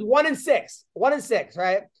 Oh, he was 1-6, 1-6,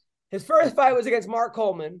 right? His first fight was against Mark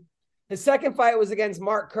Coleman. His second fight was against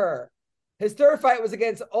Mark Kerr. His third fight was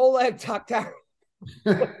against Oleg Taktar.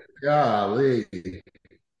 Golly.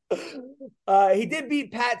 He did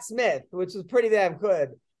beat Pat Smith, which was pretty damn good,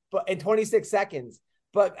 but in 26 seconds.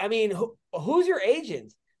 But I mean, who's your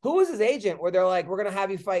agent? Who was his agent? Where they're like, "We're gonna have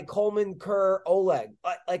you fight Coleman, Kerr, Oleg."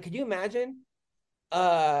 Like, could you imagine?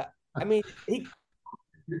 I mean,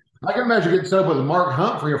 I can imagine getting set up with Mark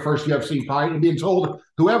Hunt for your first UFC fight and being told,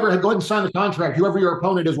 whoever, go ahead and sign the contract, whoever your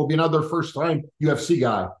opponent is will be another first-time UFC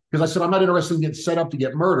guy. Because I said, I'm not interested in getting set up to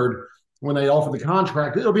get murdered when they offer the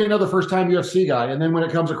contract. It'll be another first-time UFC guy. And then when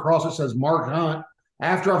it comes across, it says Mark Hunt.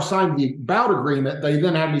 After I've signed the bout agreement, they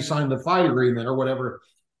then have me sign the fight agreement or whatever,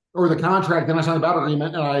 or the contract. Then I signed the bout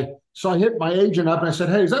agreement. And I hit my agent up and I said,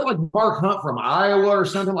 hey, is that like Mark Hunt from Iowa or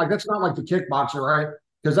something? Like, that's not like the kickboxer, right?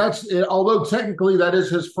 Because that's it, although technically that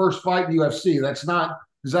is his first fight in the UFC, that's not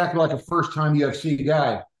exactly like a first-time UFC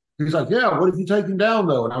guy. He's like, yeah, what if you take him down,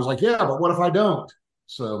 though? And I was like, yeah, but what if I don't?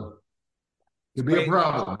 So it'd be a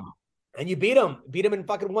problem. And you beat him in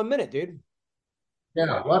fucking 1 minute, dude.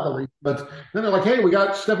 Yeah, luckily. But then they're like, hey, we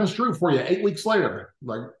got Stephen Struve for you 8 weeks later.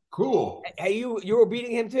 Like, cool. Hey, you were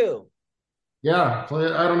beating him too. Yeah,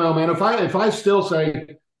 I don't know, man. If I still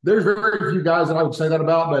say, there's very few guys that I would say that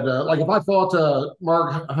about, but like if I fought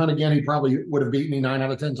Mark Hunt again, he probably would have beaten me 9 out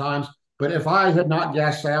of 10 times. But if I had not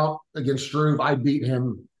gassed out against Struve, I'd beat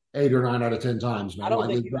him 8 or 9 out of 10 times, man. I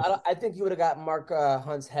think you would have got Mark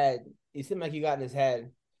Hunt's head. You seemed like you got in his head.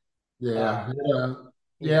 Yeah,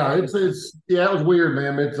 it was weird,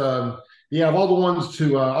 man. It's of all the ones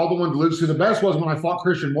to lose to, the best was when I fought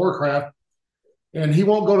Christian Moorcraft. And he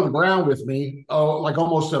won't go to the ground with me, like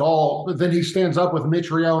almost at all. But then he stands up with Mitch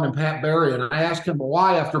Rione and Pat Barry. And I asked him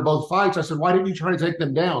why after both fights. I said, why didn't you try to take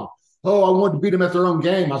them down? Oh, I wanted to beat them at their own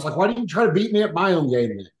game. I was like, why didn't you try to beat me at my own game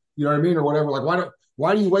then? You know what I mean? Or whatever. Like,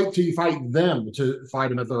 why do you wait till you fight them to fight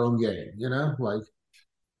them at their own game? You know? Like.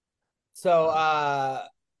 So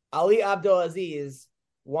Ali Abdelaziz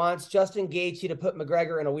wants Justin Gaethje to put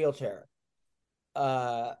McGregor in a wheelchair.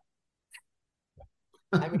 I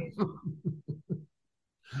mean...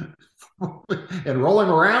 and rolling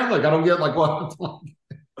around, like I don't get like what.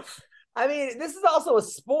 I mean, this is also a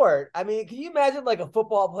sport. I mean, can you imagine like a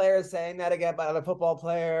football player saying that again about another football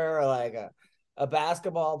player, or like a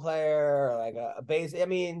basketball player, or like a base? I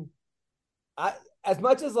mean, as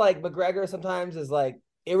much as like McGregor sometimes is like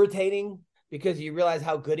irritating because you realize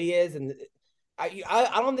how good he is, and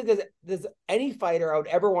I don't think there's any fighter I would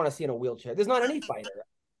ever want to see in a wheelchair. There's not any fighter.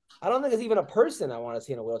 I don't think there's even a person I want to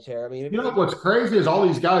see in a wheelchair. I mean, you know what's crazy is all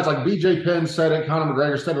these guys, like BJ Penn said it, Conor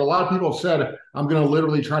McGregor said it. A lot of people have said, I'm going to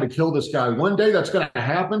literally try to kill this guy. One day that's going to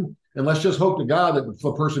happen. And let's just hope to God that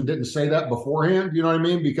the person didn't say that beforehand. You know what I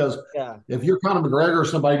mean? Because if you're Conor McGregor or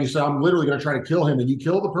somebody, you say, I'm literally going to try to kill him, and you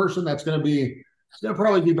kill the person, it's going to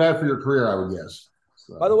probably be bad for your career, I would guess.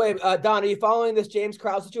 So. By the way, Don, are you following this James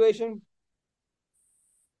Krause situation?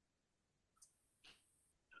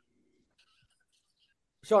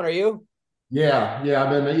 Sean, are you? Yeah,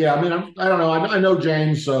 I mean, I don't know. I know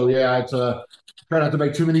James, so yeah, it's try not to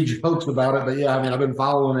make too many jokes about it, but yeah, I mean, I've been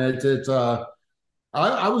following it.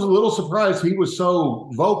 I was a little surprised he was so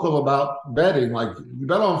vocal about betting. Like, you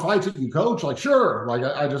bet on fights that you coach? Like, sure. Like,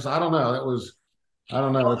 I don't know. I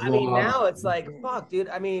don't know. Well, It's a I little mean, odd. now it's like, fuck, dude.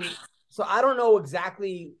 I mean, so I don't know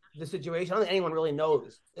exactly the situation. I don't think anyone really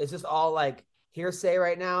knows. It's just all like hearsay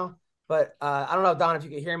right now. But I don't know, Don, if you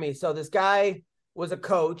can hear me. So this guy was a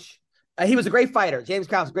coach. He was a great fighter. James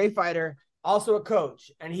Krause, great fighter, also a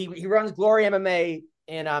coach, and he runs Glory MMA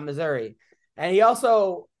in Missouri, and he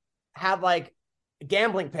also had like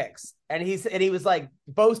gambling picks, and he was like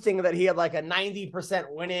boasting that he had like a 90%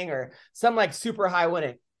 winning or some like super high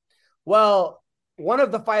winning. Well, one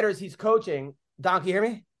of the fighters he's coaching, Don, can you hear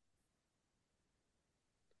me?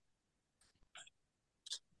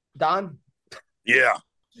 Don? Yeah,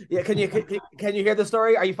 Yeah, can you hear the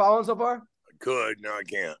story? Are you following so far? I could. No, I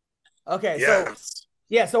can't. Okay, so Yes.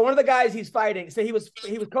 yeah, so one of the guys he's fighting, so he was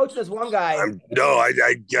coaching this one guy.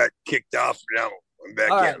 I got kicked off. Now I'm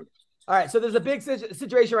back All right. in. All right, so there's a big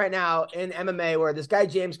situation right now in MMA where this guy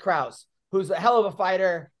James Krause, who's a hell of a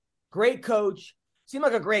fighter, great coach, seemed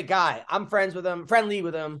like a great guy. I'm friendly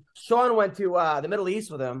with him. Sean went to the Middle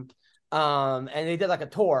East with him, and they did like a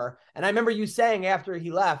tour. And I remember you saying after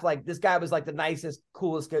he left, like this guy was like the nicest,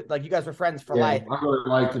 coolest, like you guys were friends for life. I really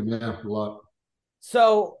liked him. Yeah, a lot.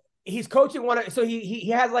 So he's coaching so he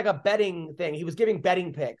has like a betting thing. He was giving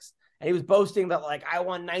betting picks. And he was boasting that, like, I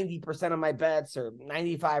won 90% of my bets or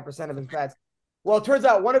 95% of his bets. Well, it turns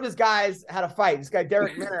out one of his guys had a fight, this guy,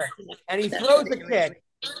 Derek Minner, and he throws a kick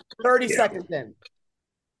 30 seconds in.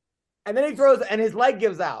 And then he throws, and his leg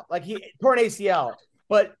gives out. Like, he tore an ACL,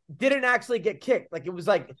 but didn't actually get kicked. Like, it was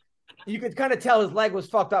like, you could kind of tell his leg was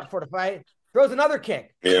fucked up for the fight. Throws another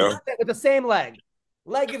kick. Yeah. With the same leg.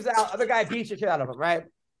 Leg gives out, other guy beats the shit out of him, right?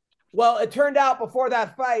 Well, it turned out before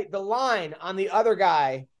that fight, the line on the other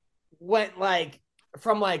guy went like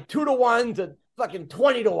from like 2-1 to fucking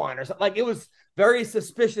 20-1 or something. Like, it was very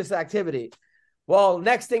suspicious activity. Well,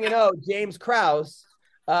 next thing you know, James Krause,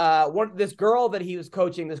 this girl that he was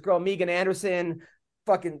coaching, this girl Megan Anderson,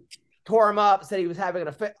 fucking tore him up, said he was having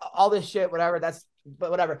a fit, all this shit, whatever. But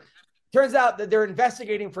whatever. Turns out that they're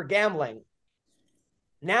investigating for gambling.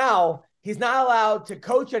 Now he's not allowed to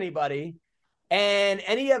coach anybody, and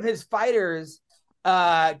any of his fighters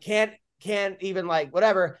can't even, like,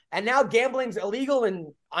 whatever. And now gambling's illegal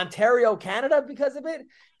in Ontario, Canada because of it.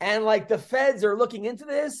 And like the feds are looking into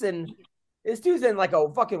this, and this dude's in like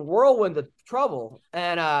a fucking whirlwind of trouble.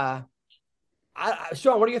 And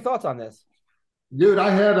Sean, what are your thoughts on this? Dude,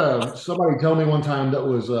 I had somebody tell me one time that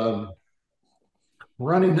was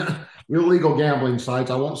running illegal gambling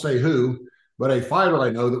sites. I won't say who, but a fighter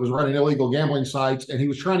I know that was running illegal gambling sites, and he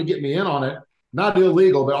was trying to get me in on it. Not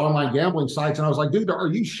illegal, but online gambling sites. And I was like, dude, are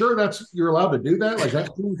you sure you're allowed to do that? Like,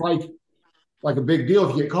 that seems like a big deal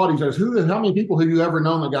if you get caught. He says, how many people have you ever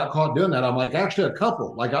known that got caught doing that? I'm like, actually a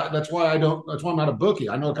couple. Like, that's why I'm not a bookie.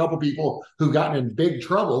 I know a couple people who've gotten in big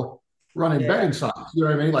trouble running betting sites. You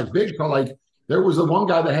know what I mean? Like, big trouble. Like, there was the one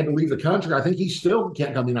guy that had to leave the country. I think he still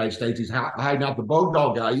can't come to the United States. He's hiding out the Bow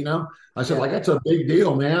Dog guy, you know? I said, like, that's a big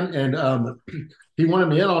deal, man. And he wanted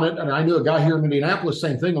me in on it. And I knew a guy here in Indianapolis,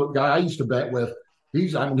 same thing, a guy I used to bet with.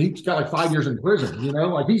 He's got like 5 years in prison, you know?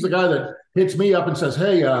 Like, he's the guy that hits me up and says,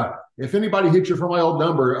 hey, if anybody hits you from my old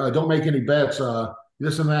number, don't make any bets,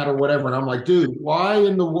 this and that or whatever. And I'm like, dude, why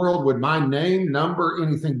in the world would my name, number,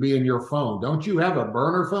 anything be in your phone? Don't you have a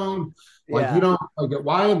burner phone? Like, you don't, like,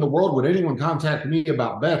 why in the world would anyone contact me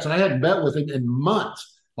about bets? And I hadn't bet with him in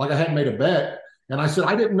months. Like, I hadn't made a bet. And I said,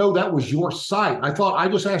 I didn't know that was your site. I thought I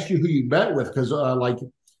just asked you who you bet with because, like,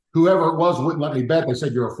 whoever it was wouldn't let me bet. They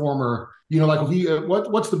said you're a former, you know, like,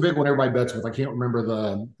 what's the big one everybody bets with? I can't remember,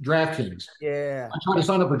 the DraftKings. Yeah. I tried to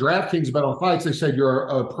sign up for DraftKings, bet on fights. They said you're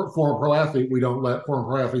a former pro athlete. We don't let former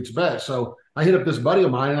pro athletes bet. So I hit up this buddy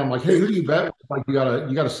of mine and I'm like, hey, who do you bet with? Like, you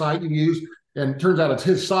got a site you use? And it turns out it's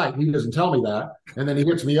his site. He doesn't tell me that. And then he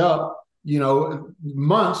hits me up, you know,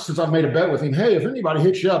 months since I've made a bet with him. Hey, if anybody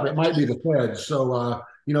hits you up, it might be the feds. So,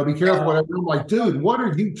 you know, be careful. Whatever. I'm like, dude, what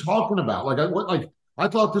are you talking about? I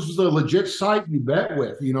thought this was a legit site you bet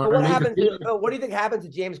with. You know what I mean? What do you think happens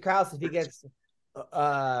to James Krause if he gets?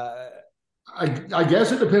 I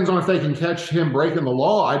guess it depends on if they can catch him breaking the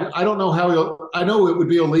law. I don't know how I know it would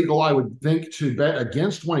be illegal, I would think, to bet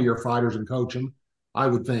against one of your fighters and coach him. I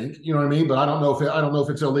would think, you know what I mean? But I don't know if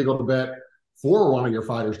it's illegal to bet for one of your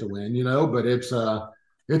fighters to win, you know, but it's a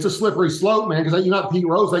slippery slope, man. Because, you know, Pete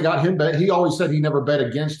Rose, they got him bet. He always said he never bet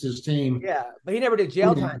against his team. Yeah, but he never did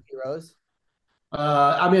jail time, Pete Rose.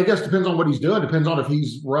 I mean, I guess it depends on what he's doing. Depends on if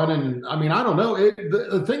he's running. I mean, I don't know.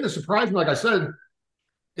 The thing that surprised me, like I said,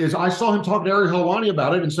 is I saw him talking to Ariel Helwani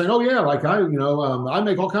about it and saying, "Oh yeah, like I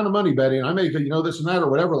make all kind of money betting. I make this and that or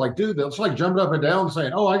whatever." Like, dude, that's like jumping up and down and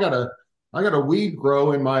saying, "Oh, I got a weed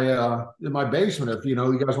grow in my basement. If you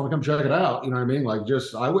guys want to come check it out, you know what I mean?" Like,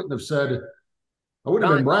 just I wouldn't have said, I wouldn't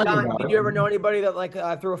have been bragging about it. Did you ever know anybody that like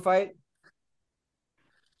threw a fight?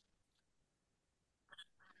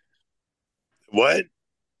 What?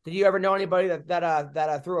 Did you ever know anybody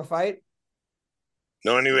that threw a fight?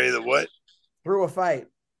 Know anybody that what? Threw a fight.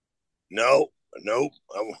 No, nope.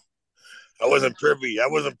 I wasn't privy. I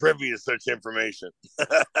wasn't privy to such information.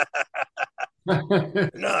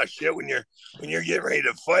 No shit. When you're getting ready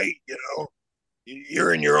to fight,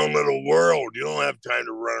 you're in your own little world. You don't have time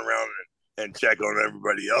to run around and check on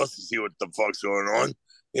everybody else to see what the fuck's going on.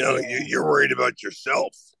 You're worried about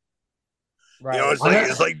yourself. Right.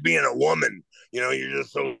 It's like being a woman. You're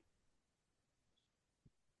just so.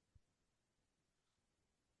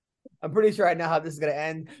 I'm pretty sure I know how this is going to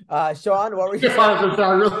end. Sean, what were you saying?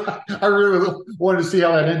 I really wanted to see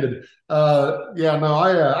how that ended.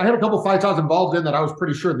 I had a couple fights I was involved in that I was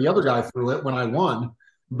pretty sure the other guy threw it when I won.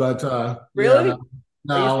 But really?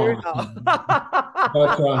 No.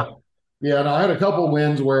 I had a couple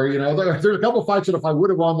wins where there's a couple fights that if I would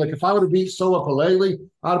have won, like if I would have beat Soa Palele,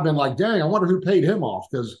 I'd have been like, dang, I wonder who paid him off,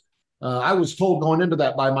 because I was told going into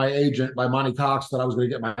that by my agent, by Monty Cox, that I was going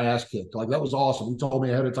to get my ass kicked. Like, that was awesome. He told me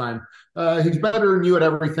ahead of time, he's better than you at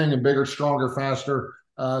everything and bigger, stronger, faster.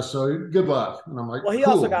 So good luck. And I'm like, well, he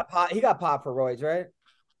cool. also got popped. He got popped for roids, right?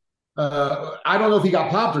 I don't know if he got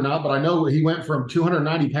popped or not, but I know he went from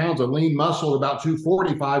 290 pounds of lean muscle to about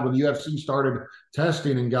 245 when the UFC started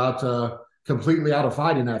testing, and got completely out of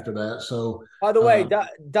fighting after that. So, by the way,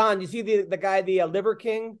 Don, you see the guy, the Liver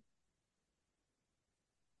King?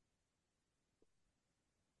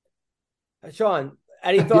 Sean,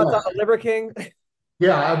 any thoughts on the Liver King?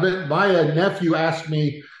 Yeah, my nephew asked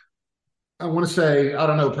me, I want to say, I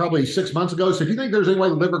don't know, probably 6 months ago, said, "Do you think there's any way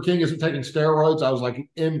Liver King isn't taking steroids?" I was like,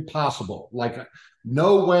 impossible. Like,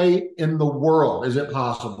 no way in the world is it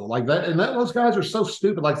possible. Like that, and those guys are so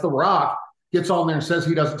stupid. Like The Rock gets on there and says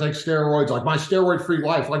he doesn't take steroids, like my steroid-free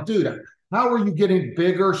life. Like, dude, how are you getting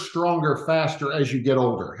bigger, stronger, faster as you get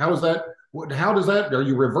older? How is that? How does that? Are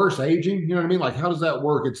you reverse aging? You know what I mean? Like, how does that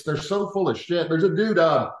work? They're so full of shit. There's a dude,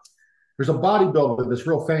 there's a bodybuilder that's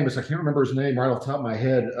real famous. I can't remember his name right off the top of my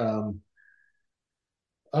head.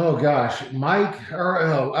 Oh gosh, Mike,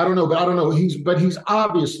 or I don't know, but I don't know. He's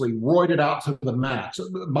obviously roided out to the max.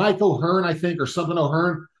 Mike O'Hearn, I think, or something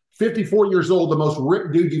O'Hearn, 54 years old, the most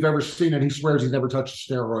ripped dude you've ever seen, and he swears he's never touched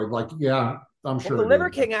a steroid. Like, yeah, I'm sure. The Liver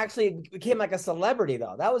King actually became like a celebrity,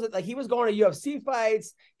 though. That was like he was going to UFC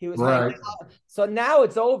fights. He was right. So now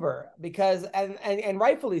it's over because, and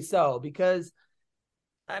rightfully so, because,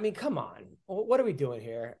 I mean, come on, what are we doing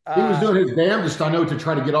here? He was doing his damnedest, I know, to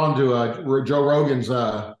try to get on to Joe Rogan's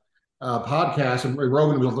podcast, and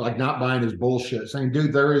Rogan was like not buying his bullshit, saying,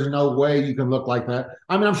 "Dude, there is no way you can look like that."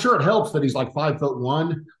 I mean, I'm sure it helps that he's like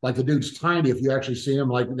 5'1", like the dude's tiny if you actually see him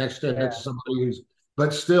like next to somebody who's.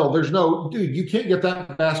 But still, there's no, dude, you can't get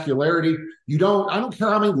that vascularity. I don't care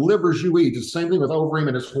how many livers you eat. It's the same thing with Overeem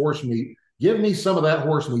and his horse meat. Give me some of that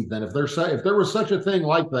horse meat then. If there was such a thing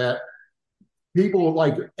like that, people,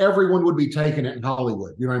 like everyone would be taking it in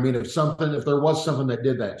Hollywood. You know what I mean? If there was something that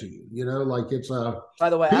did that to you, like it's by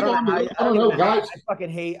the way, I don't know, guys. I fucking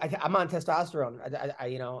hate, I'm on testosterone.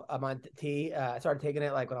 I'm on T. I started taking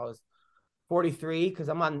it like when I was 43, because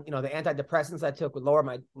I'm on, the antidepressants I took would lower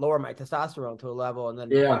my testosterone to a level. And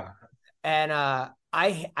then, I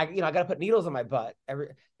got to put needles in my butt.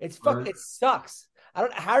 It sucks.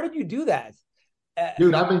 How did you do that?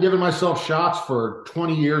 Dude, I've been giving myself shots for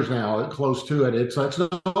 20 years now, close to it.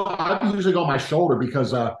 I usually go on my shoulder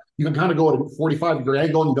because you can kind of go at a 45-degree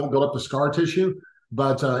angle and you don't build up the scar tissue.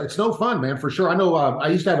 But it's no fun, man, for sure. I know I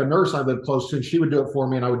used to have a nurse I lived close to, and she would do it for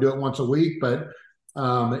me, and I would do it once a week. But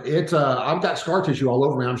I've got scar tissue all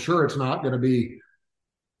over me. I'm sure it's not going to be.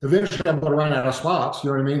 Eventually, I'm going to run out of spots. You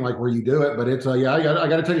know what I mean? Like where you do it. But it's I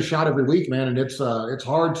got to take a shot every week, man, and it's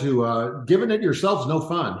hard to giving it yourself is no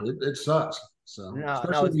fun. It sucks. So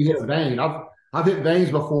especially when you hit a vein. I've hit veins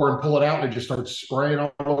before and pull it out and it just starts spraying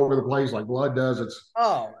all over the place like blood does.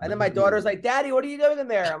 And then my daughter's like, "Daddy, what are you doing in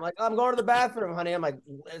there?" I'm like, "I'm going to the bathroom, honey." I'm like,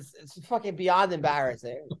 it's fucking beyond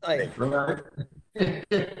embarrassing. Like,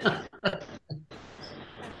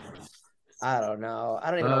 I don't know. I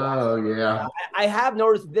don't even know. Oh yeah. I have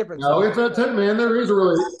noticed a difference. No, it's a 10, man. There is a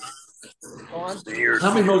really. Go on.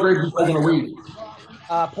 How many milligrams you take in a week?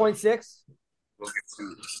 0.6.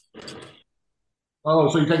 Oh,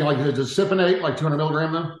 so you're taking like the Cypionate, like 200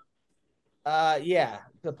 milligram then? Yeah,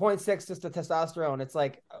 the 0.6 is the testosterone. It's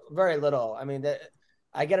like very little. I mean,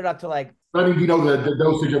 I get it up to like. I mean, do you know the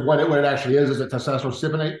dosage of what it actually is? Is it testosterone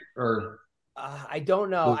Cypionate or I don't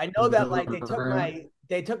know. the I know that like milligram?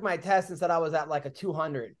 they took my test and said I was at like a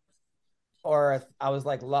 200, or I was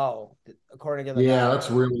like low according to the Yeah, guy.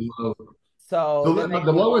 that's really low. So then they,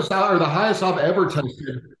 The lowest or the highest I've ever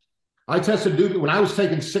tested. I tested dude when I was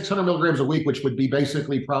taking 600 milligrams a week, which would be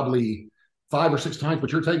basically probably 5 or 6 times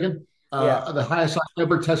what you're taking. yeah, The highest I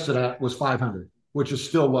ever tested at was 500, which is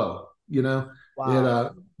still low. You know,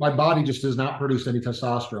 wow. my body just does not produce any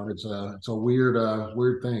testosterone. It's a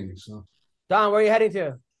weird thing. So Don, where are you heading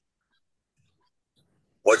to?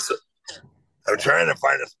 I'm trying to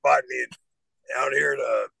find a spot out here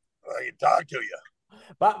to I can talk to you.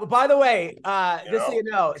 But by the way, just so you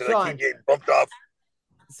know, because I Sean. keep getting bumped off.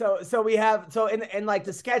 So we have in like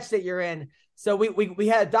the sketch that you're in. So we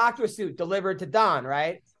had a doctor suit delivered to Don,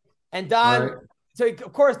 right? And Don, right. so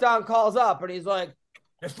of course Don calls up and he's like,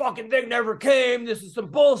 "This fucking thing never came. This is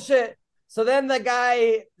some bullshit." So then the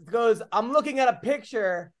guy goes, "I'm looking at a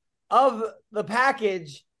picture of the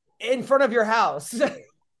package in front of your house."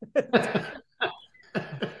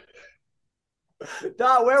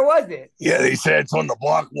 Don, where was it? Yeah, they said it's on the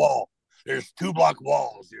block wall. There's 2 block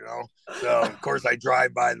walls, you know. So of course I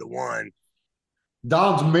drive by the one.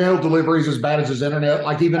 Don's mail delivery is as bad as his internet.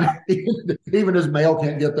 Like even his mail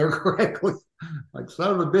can't get there correctly. Like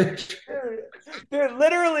son of a bitch. Dude,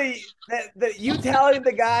 literally, that you telling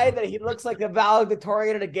the guy that he looks like a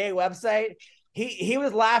valedictorian at a gay website. He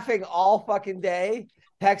was laughing all fucking day,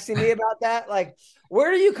 texting me about that. Like,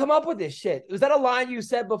 where do you come up with this shit? Was that a line you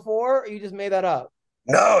said before, or you just made that up?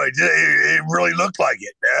 No, it really looked like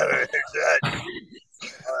it, man.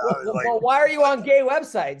 Well, why are you on gay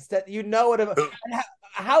websites that you know what?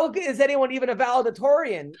 How is anyone even a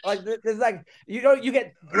valedictorian? Like, there's like you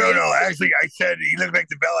get. No. Actually, I said he looked like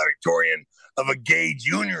the valedictorian of a gay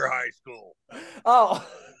junior high school. Oh,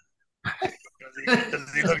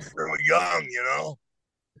 because he looks so young, you know.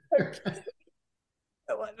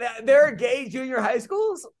 There are gay junior high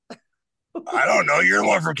schools. I don't know. You're the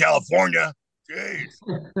one from California.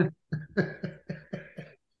 Jeez.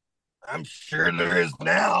 I'm sure there is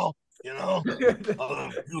now, you know, all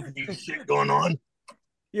the goofy shit going on.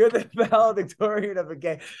 You're the valedictorian of a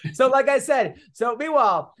gay. So, like I said,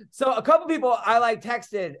 meanwhile, a couple people I like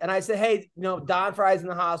texted and I said, "Hey, Don Frye's in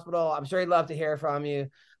the hospital. I'm sure he'd love to hear from you.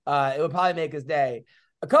 It would probably make his day."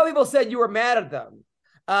 A couple people said you were mad at them.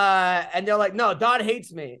 And they're like, "No, Don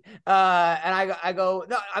hates me." And I go,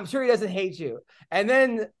 "No, I'm sure he doesn't hate you." And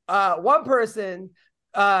then one person,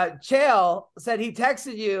 Chael, said he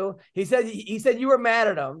texted you. He said you were mad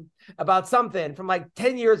at him about something from like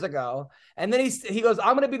 10 years ago. And then he goes,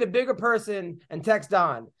 "I'm going to be the bigger person," and text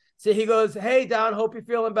Don. So he goes, "Hey, Don, hope you're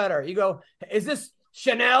feeling better." You go, "Is this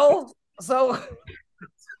Chanel?" So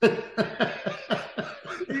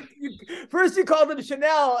first you called him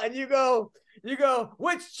Chanel and you go,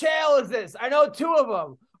 "Which Chael is this? I know 2 of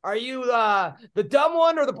them. Are you the dumb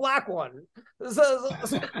one or the black one?" So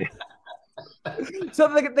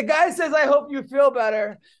the guy says, "I hope you feel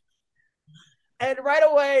better." And right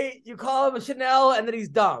away you call him a Chanel and then he's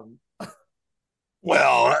dumb.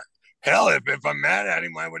 Well, hell, if I'm mad at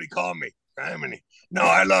him, why would he call me? I mean, no,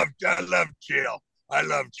 I love Chael. I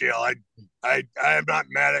love Chael. I am not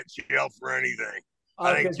mad at Chael for anything.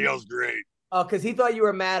 I think Chael's great. Oh, because he thought you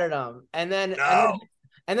were mad at him. And then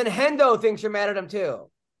Hendo thinks you're mad at him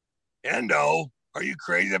too. Hendo? Are you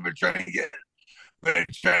crazy? I've been trying to get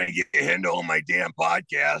Hendo on my damn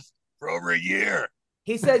podcast for over a year.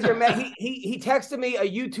 He says you're mad. He texted me a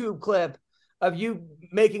YouTube clip of you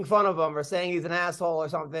making fun of him or saying he's an asshole or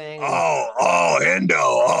something. Oh, Hendo.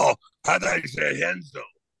 Oh, I thought you said Henzo.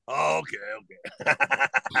 Oh, okay.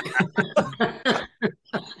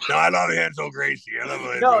 No, I love Henzo Gracie. I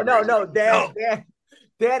love No.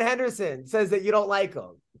 Dan Henderson says that you don't like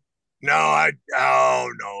him. No,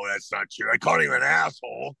 no, that's not true. I called him an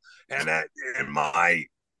asshole, and that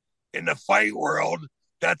in the fight world,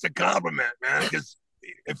 that's a compliment, man. Because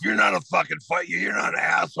if you're not a fucking fighter, you're not an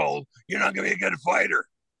asshole. You're not gonna be a good fighter,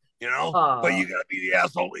 you know. But you gotta be the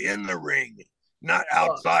asshole in the ring, not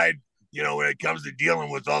outside. You know, when it comes to dealing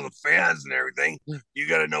with all the fans and everything, you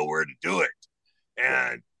got to know where to do it.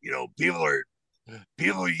 And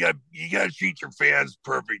people you got to treat your fans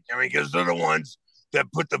perfect. I mean, because they're the ones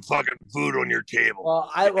that put the fucking food on your table.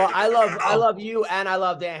 Well, I love you and I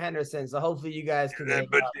love Dan Henderson. So hopefully you guys can.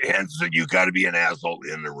 But Henderson, you got to be an asshole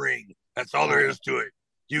in the ring. That's all there is to it.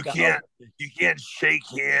 You can't shake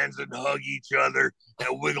hands and hug each other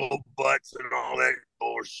and wiggle butts and all that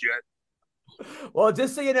bullshit. Well,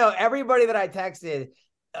 just so you know, everybody that I texted,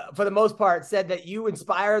 for the most part, said that you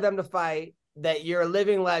inspire them to fight, that you're a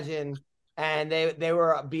living legend, and they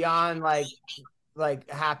were beyond like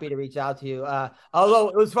happy to reach out to you. Although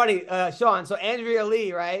it was funny, Sean. So Andrea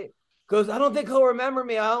Lee, right, goes, I don't think he'll remember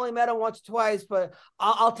me. I only met him once or twice, but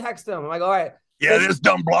I'll text him. I'm like, all right. Yeah, this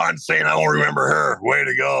dumb blonde saying I won't remember her. Way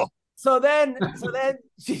to go. So then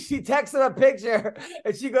she texts him a picture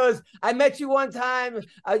and she goes, I met you one time.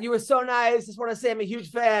 You were so nice. Just want to say I'm a huge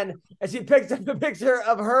fan. And she picks up the picture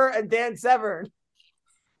of her and Dan Severn.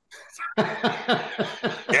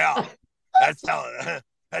 Yeah, that's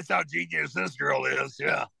how genius this girl is.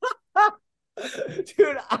 Yeah.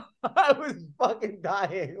 Dude, I was fucking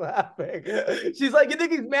dying laughing. She's like, you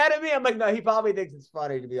think he's mad at me? I'm like, no, he probably thinks it's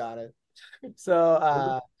funny, to be honest.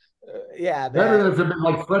 So, yeah, better than if it had been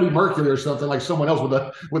like Freddie Mercury or something, like someone else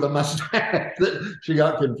with a mustache that she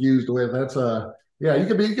got confused with. That's yeah, you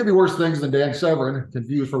could be worse things than Dan Severn,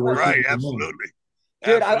 confused for worse. Right, absolutely.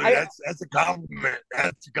 Dude, absolutely. That's a compliment.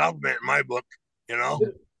 That's a compliment in my book. You know,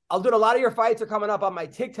 I'll do a lot of your fights are coming up on my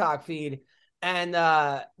TikTok feed, and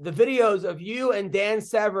the videos of you and Dan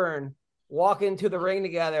Severn walking to the ring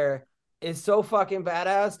together is so fucking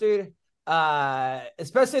badass, dude.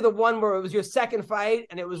 Especially the one where it was your second fight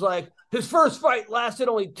and it was like his first fight lasted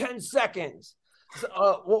only 10 seconds.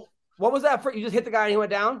 So, what was that for? You just hit the guy and he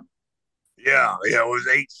went down? Yeah, it was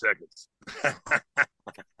 8 seconds.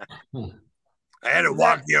 I had to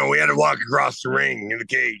walk, we had to walk across the ring in the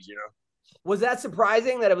cage, Was that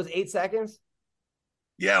surprising that it was 8 seconds?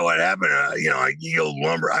 Yeah, what happened, I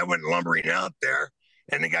went lumbering out there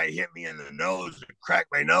and the guy hit me in the nose and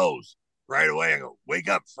cracked my nose. Right away, I go, wake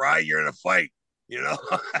up, Frye, you're in a fight,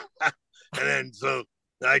 And then so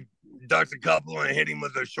I ducked a couple and hit him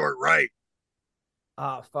with a short right.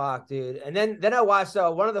 Oh, fuck, dude. And then I watched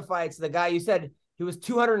one of the fights, the guy, you said he was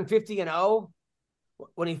 250-0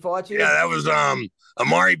 when he fought you? Yeah, that was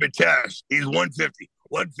Amari Bates. He's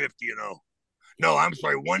 150-0. No, I'm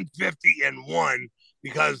sorry, 150-1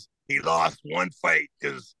 because he lost one fight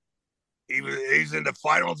because he's in the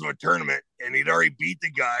finals of a tournament and he'd already beat the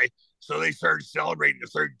guy. So they started celebrating. They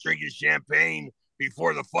started drinking champagne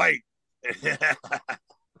before the fight.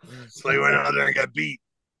 So he went out there and got beat.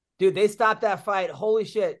 Dude, they stopped that fight. Holy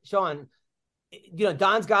shit, Sean.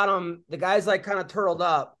 Don's got him. The guy's like kind of turtled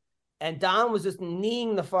up. And Don was just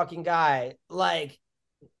kneeing the fucking guy. Like,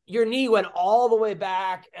 your knee went all the way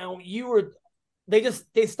back. And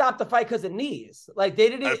they stopped the fight because of knees. Like, they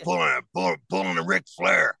didn't. I was pulling a Ric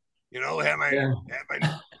Flair.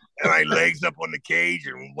 Had my legs up on the cage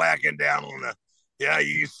and whacking down on the. Yeah,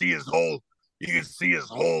 you can see his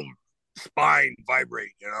whole spine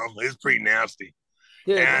vibrate. It's pretty nasty.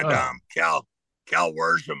 Dude, and Cal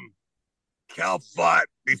Worsham, Cal fought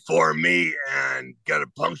before me and got a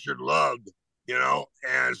punctured lung.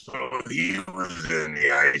 And so he was in the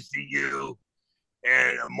ICU,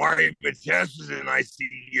 and Amari Bates was in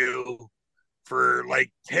ICU for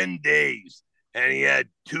like 10 days, and he had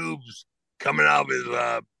tubes coming out of his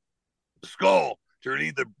skull to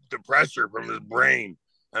relieve the pressure from his brain.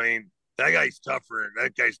 I mean, that guy's tougher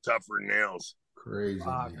than nails. Crazy.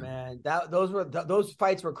 Fuck, man. Those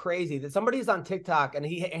fights were crazy. That somebody's on TikTok and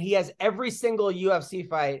he has every single UFC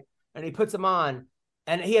fight and he puts them on.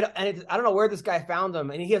 And I don't know where this guy found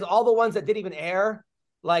them. And he has all the ones that didn't even air,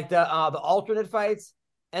 like the alternate fights.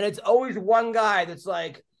 And it's always one guy that's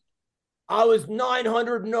like, I was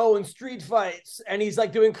 900-0 in street fights, and he's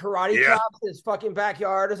like doing karate chops in his fucking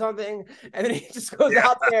backyard or something, and then he just goes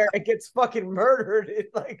out there and gets fucking murdered in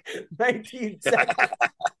like 19 seconds.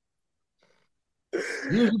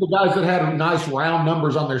 Usually the guys that had nice round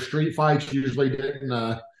numbers on their street fights usually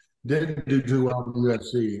didn't do too well in the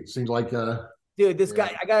UFC. It seems like dude, this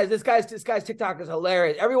guy's TikTok is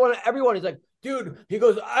hilarious. Everyone is like, dude, he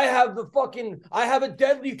goes, I have a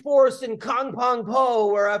deadly force in Kong Pong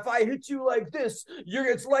Po where if I hit you like this,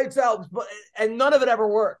 it's lights out. And none of it ever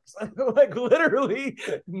works. Like, literally,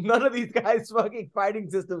 none of these guys' fucking fighting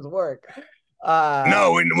systems work.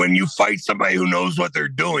 No, when you fight somebody who knows what they're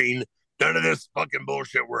doing, none of this fucking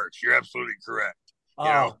bullshit works. You're absolutely correct.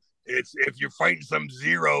 It's if you're fighting some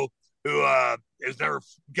zero who has never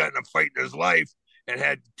gotten a fight in his life and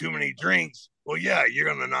had too many drinks, well, yeah, you're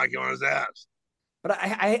going to knock him on his ass. But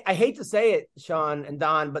I hate to say it, Sean and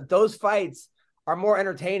Don, but those fights are more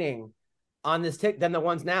entertaining on this tick than the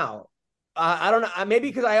ones now. I don't know. Maybe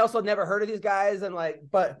because I also never heard of these guys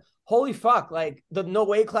but holy fuck, like the no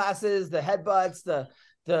weight classes, the headbutts, the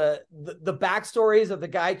backstories of the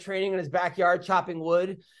guy training in his backyard chopping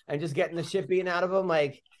wood and just getting the shit beaten out of him.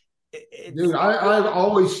 Like, dude, I've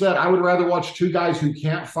always said I would rather watch two guys who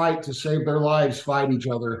can't fight to save their lives fight each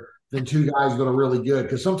other than two guys that are really good.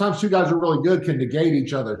 Because sometimes two guys that are really good can negate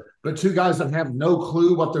each other, but two guys that have no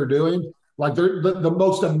clue what they're doing, like the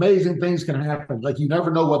most amazing things can happen. Like you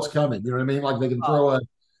never know what's coming. You know what I mean? Like they can throw a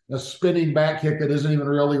spinning back kick that isn't even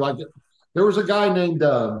really like it. There was a guy named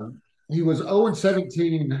he was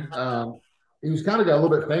 0-17. He was kind of got a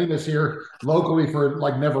little bit famous here locally for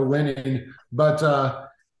like never winning, but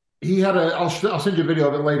he had I'll send you a video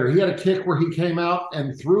of it later. He had a kick where he came out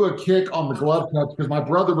and threw a kick on the glove touch because my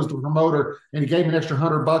brother was the promoter and he gave him an extra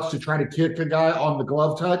 $100 to try to kick a guy on the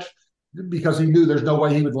glove touch because he knew there's no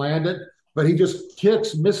way he would land it. But he just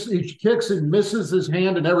kicks and misses his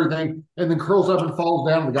hand and everything, and then curls up and falls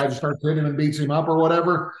down. The guy just starts hitting him and beats him up or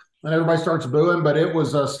whatever, and everybody starts booing. But it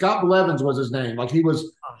was Scott Blevins was his name. Like he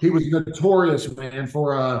was notorious, man,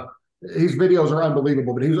 for his videos are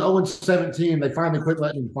unbelievable. But he was 0-17. They finally quit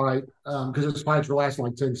letting him fight because his fights were lasting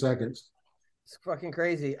like 10 seconds. It's fucking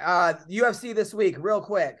crazy. UFC this week, real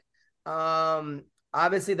quick.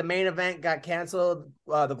 Obviously, the main event got canceled.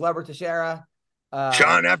 The Glover Teixeira.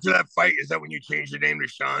 Sean, after that fight, is that when you changed your name to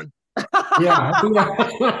Sean? Yeah,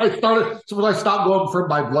 I started. So when I stopped going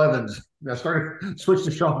by Blevins, I started switched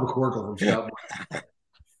to Sean McCorkle from Sean.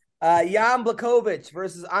 Jan Blachowicz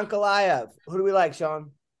versus Ankalaev. Who do we like,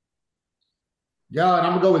 Sean? Yeah, and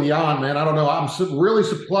I'm gonna go with Jan, man. I don't know. I'm really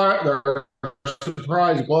surprised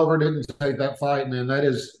Glover didn't take that fight, man. That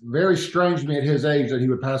is very strange to me at his age that he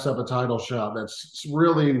would pass up a title shot. That's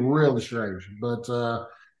really, really strange. But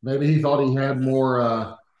maybe he thought he had more.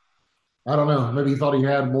 I don't know. Maybe he thought he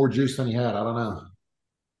had more juice than he had. I don't know.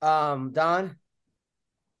 Don?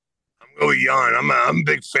 I'm going with Jan. I'm a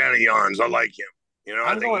big fan of Jan's. I like him. You know,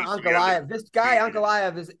 I'm going Ankalaev. This guy,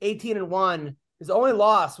 Ankalaev, is 18-1. His only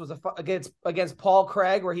loss was against Paul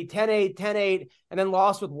Craig, where he 10-8, 10-8, and then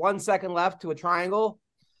lost with 1 second left to a triangle.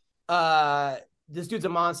 This dude's a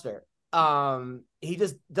monster. He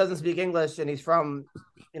just doesn't speak English, and he's from,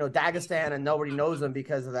 Dagestan, and nobody knows him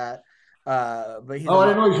because of that. But he's I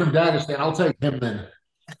didn't know he's from Dagestan. I'll take him then.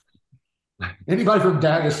 Anybody from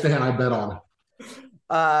Dagestan, I bet on.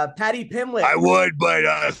 Paddy Pimblett. I would,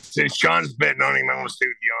 but since Sean's betting on him, I'm going to stay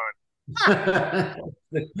with Jan.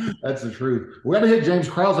 That's the truth. We got to hit James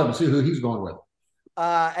Krause up and see who he's going with.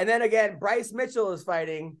 And then again, Bryce Mitchell is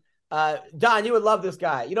fighting. Don, you would love this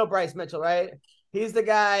guy. You know Bryce Mitchell, right? He's the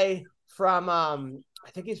guy from I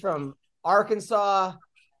think he's from Arkansas.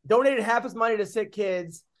 Donated half his money to sick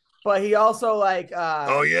kids, but he also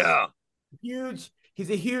huge. He's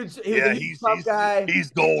a huge tough guy. He's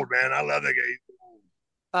gold, man. I love that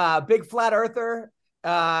guy. Big flat earther.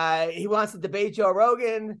 He wants to debate Joe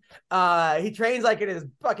Rogan. He trains like in his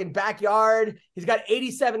fucking backyard. He's got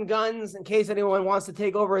 87 guns in case anyone wants to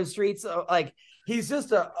take over his streets. He's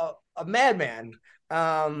just a madman.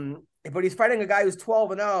 But he's fighting a guy who's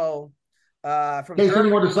 12-0. In case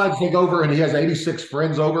anyone decides to take over and he has 86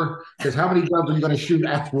 friends over, because how many guns are you going to shoot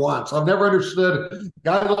at once? I've never understood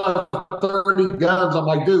guys have 30 guns. I'm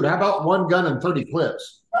like, dude, how about one gun and 30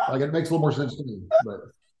 clips? Like, it makes a little more sense to me. But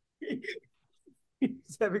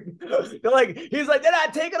he's like, they're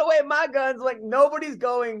not taking away my guns. Like, nobody's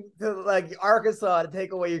going to Arkansas to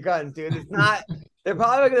take away your guns, dude. It's not. They're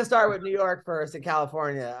probably going to start with New York first and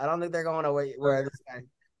California. I don't think they're going away where this guy.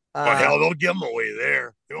 Hell, they'll give them away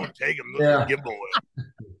there. They don't take them. They'll give them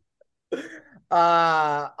away.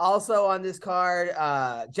 Also on this card,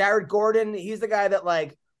 Jared Gordon. He's the guy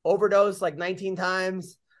that overdosed 19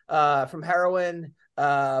 times from heroin,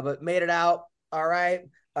 but made it out all right.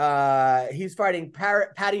 He's fighting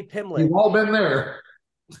Paddy Pimblett. We've all been there.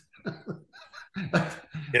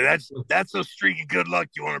 Yeah, that's a streak of good luck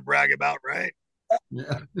you want to brag about, right?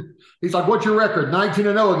 Yeah. He's like, what's your record?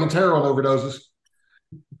 19-0 against heroin overdoses.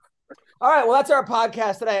 All right, well, that's our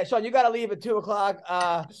podcast today. Sean, you got to leave at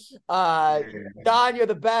 2:00. Don, you're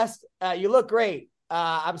the best. You look great.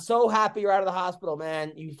 I'm so happy you're out of the hospital,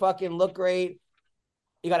 man. You fucking look great.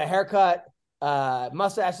 You got a haircut.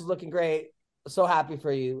 Mustache is looking great. So happy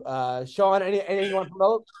for you. Sean, anything you want to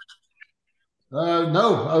promote?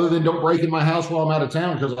 No, other than don't break in my house while I'm out of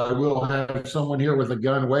town, because I will have someone here with a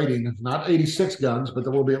gun waiting. Not 86 guns, but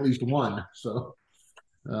there will be at least one. So,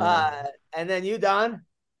 and then you, Don?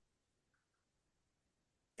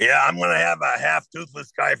 Yeah, I'm going to have a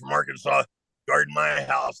half-toothless guy from Arkansas guarding my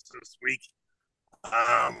house this week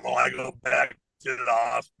while I go back to the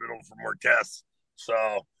hospital for more tests.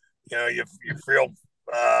 So, you feel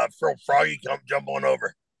froggy, come jump on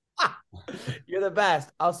over. You're the best.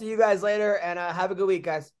 I'll see you guys later, and have a good week,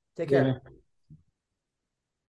 guys. Take care. Yeah.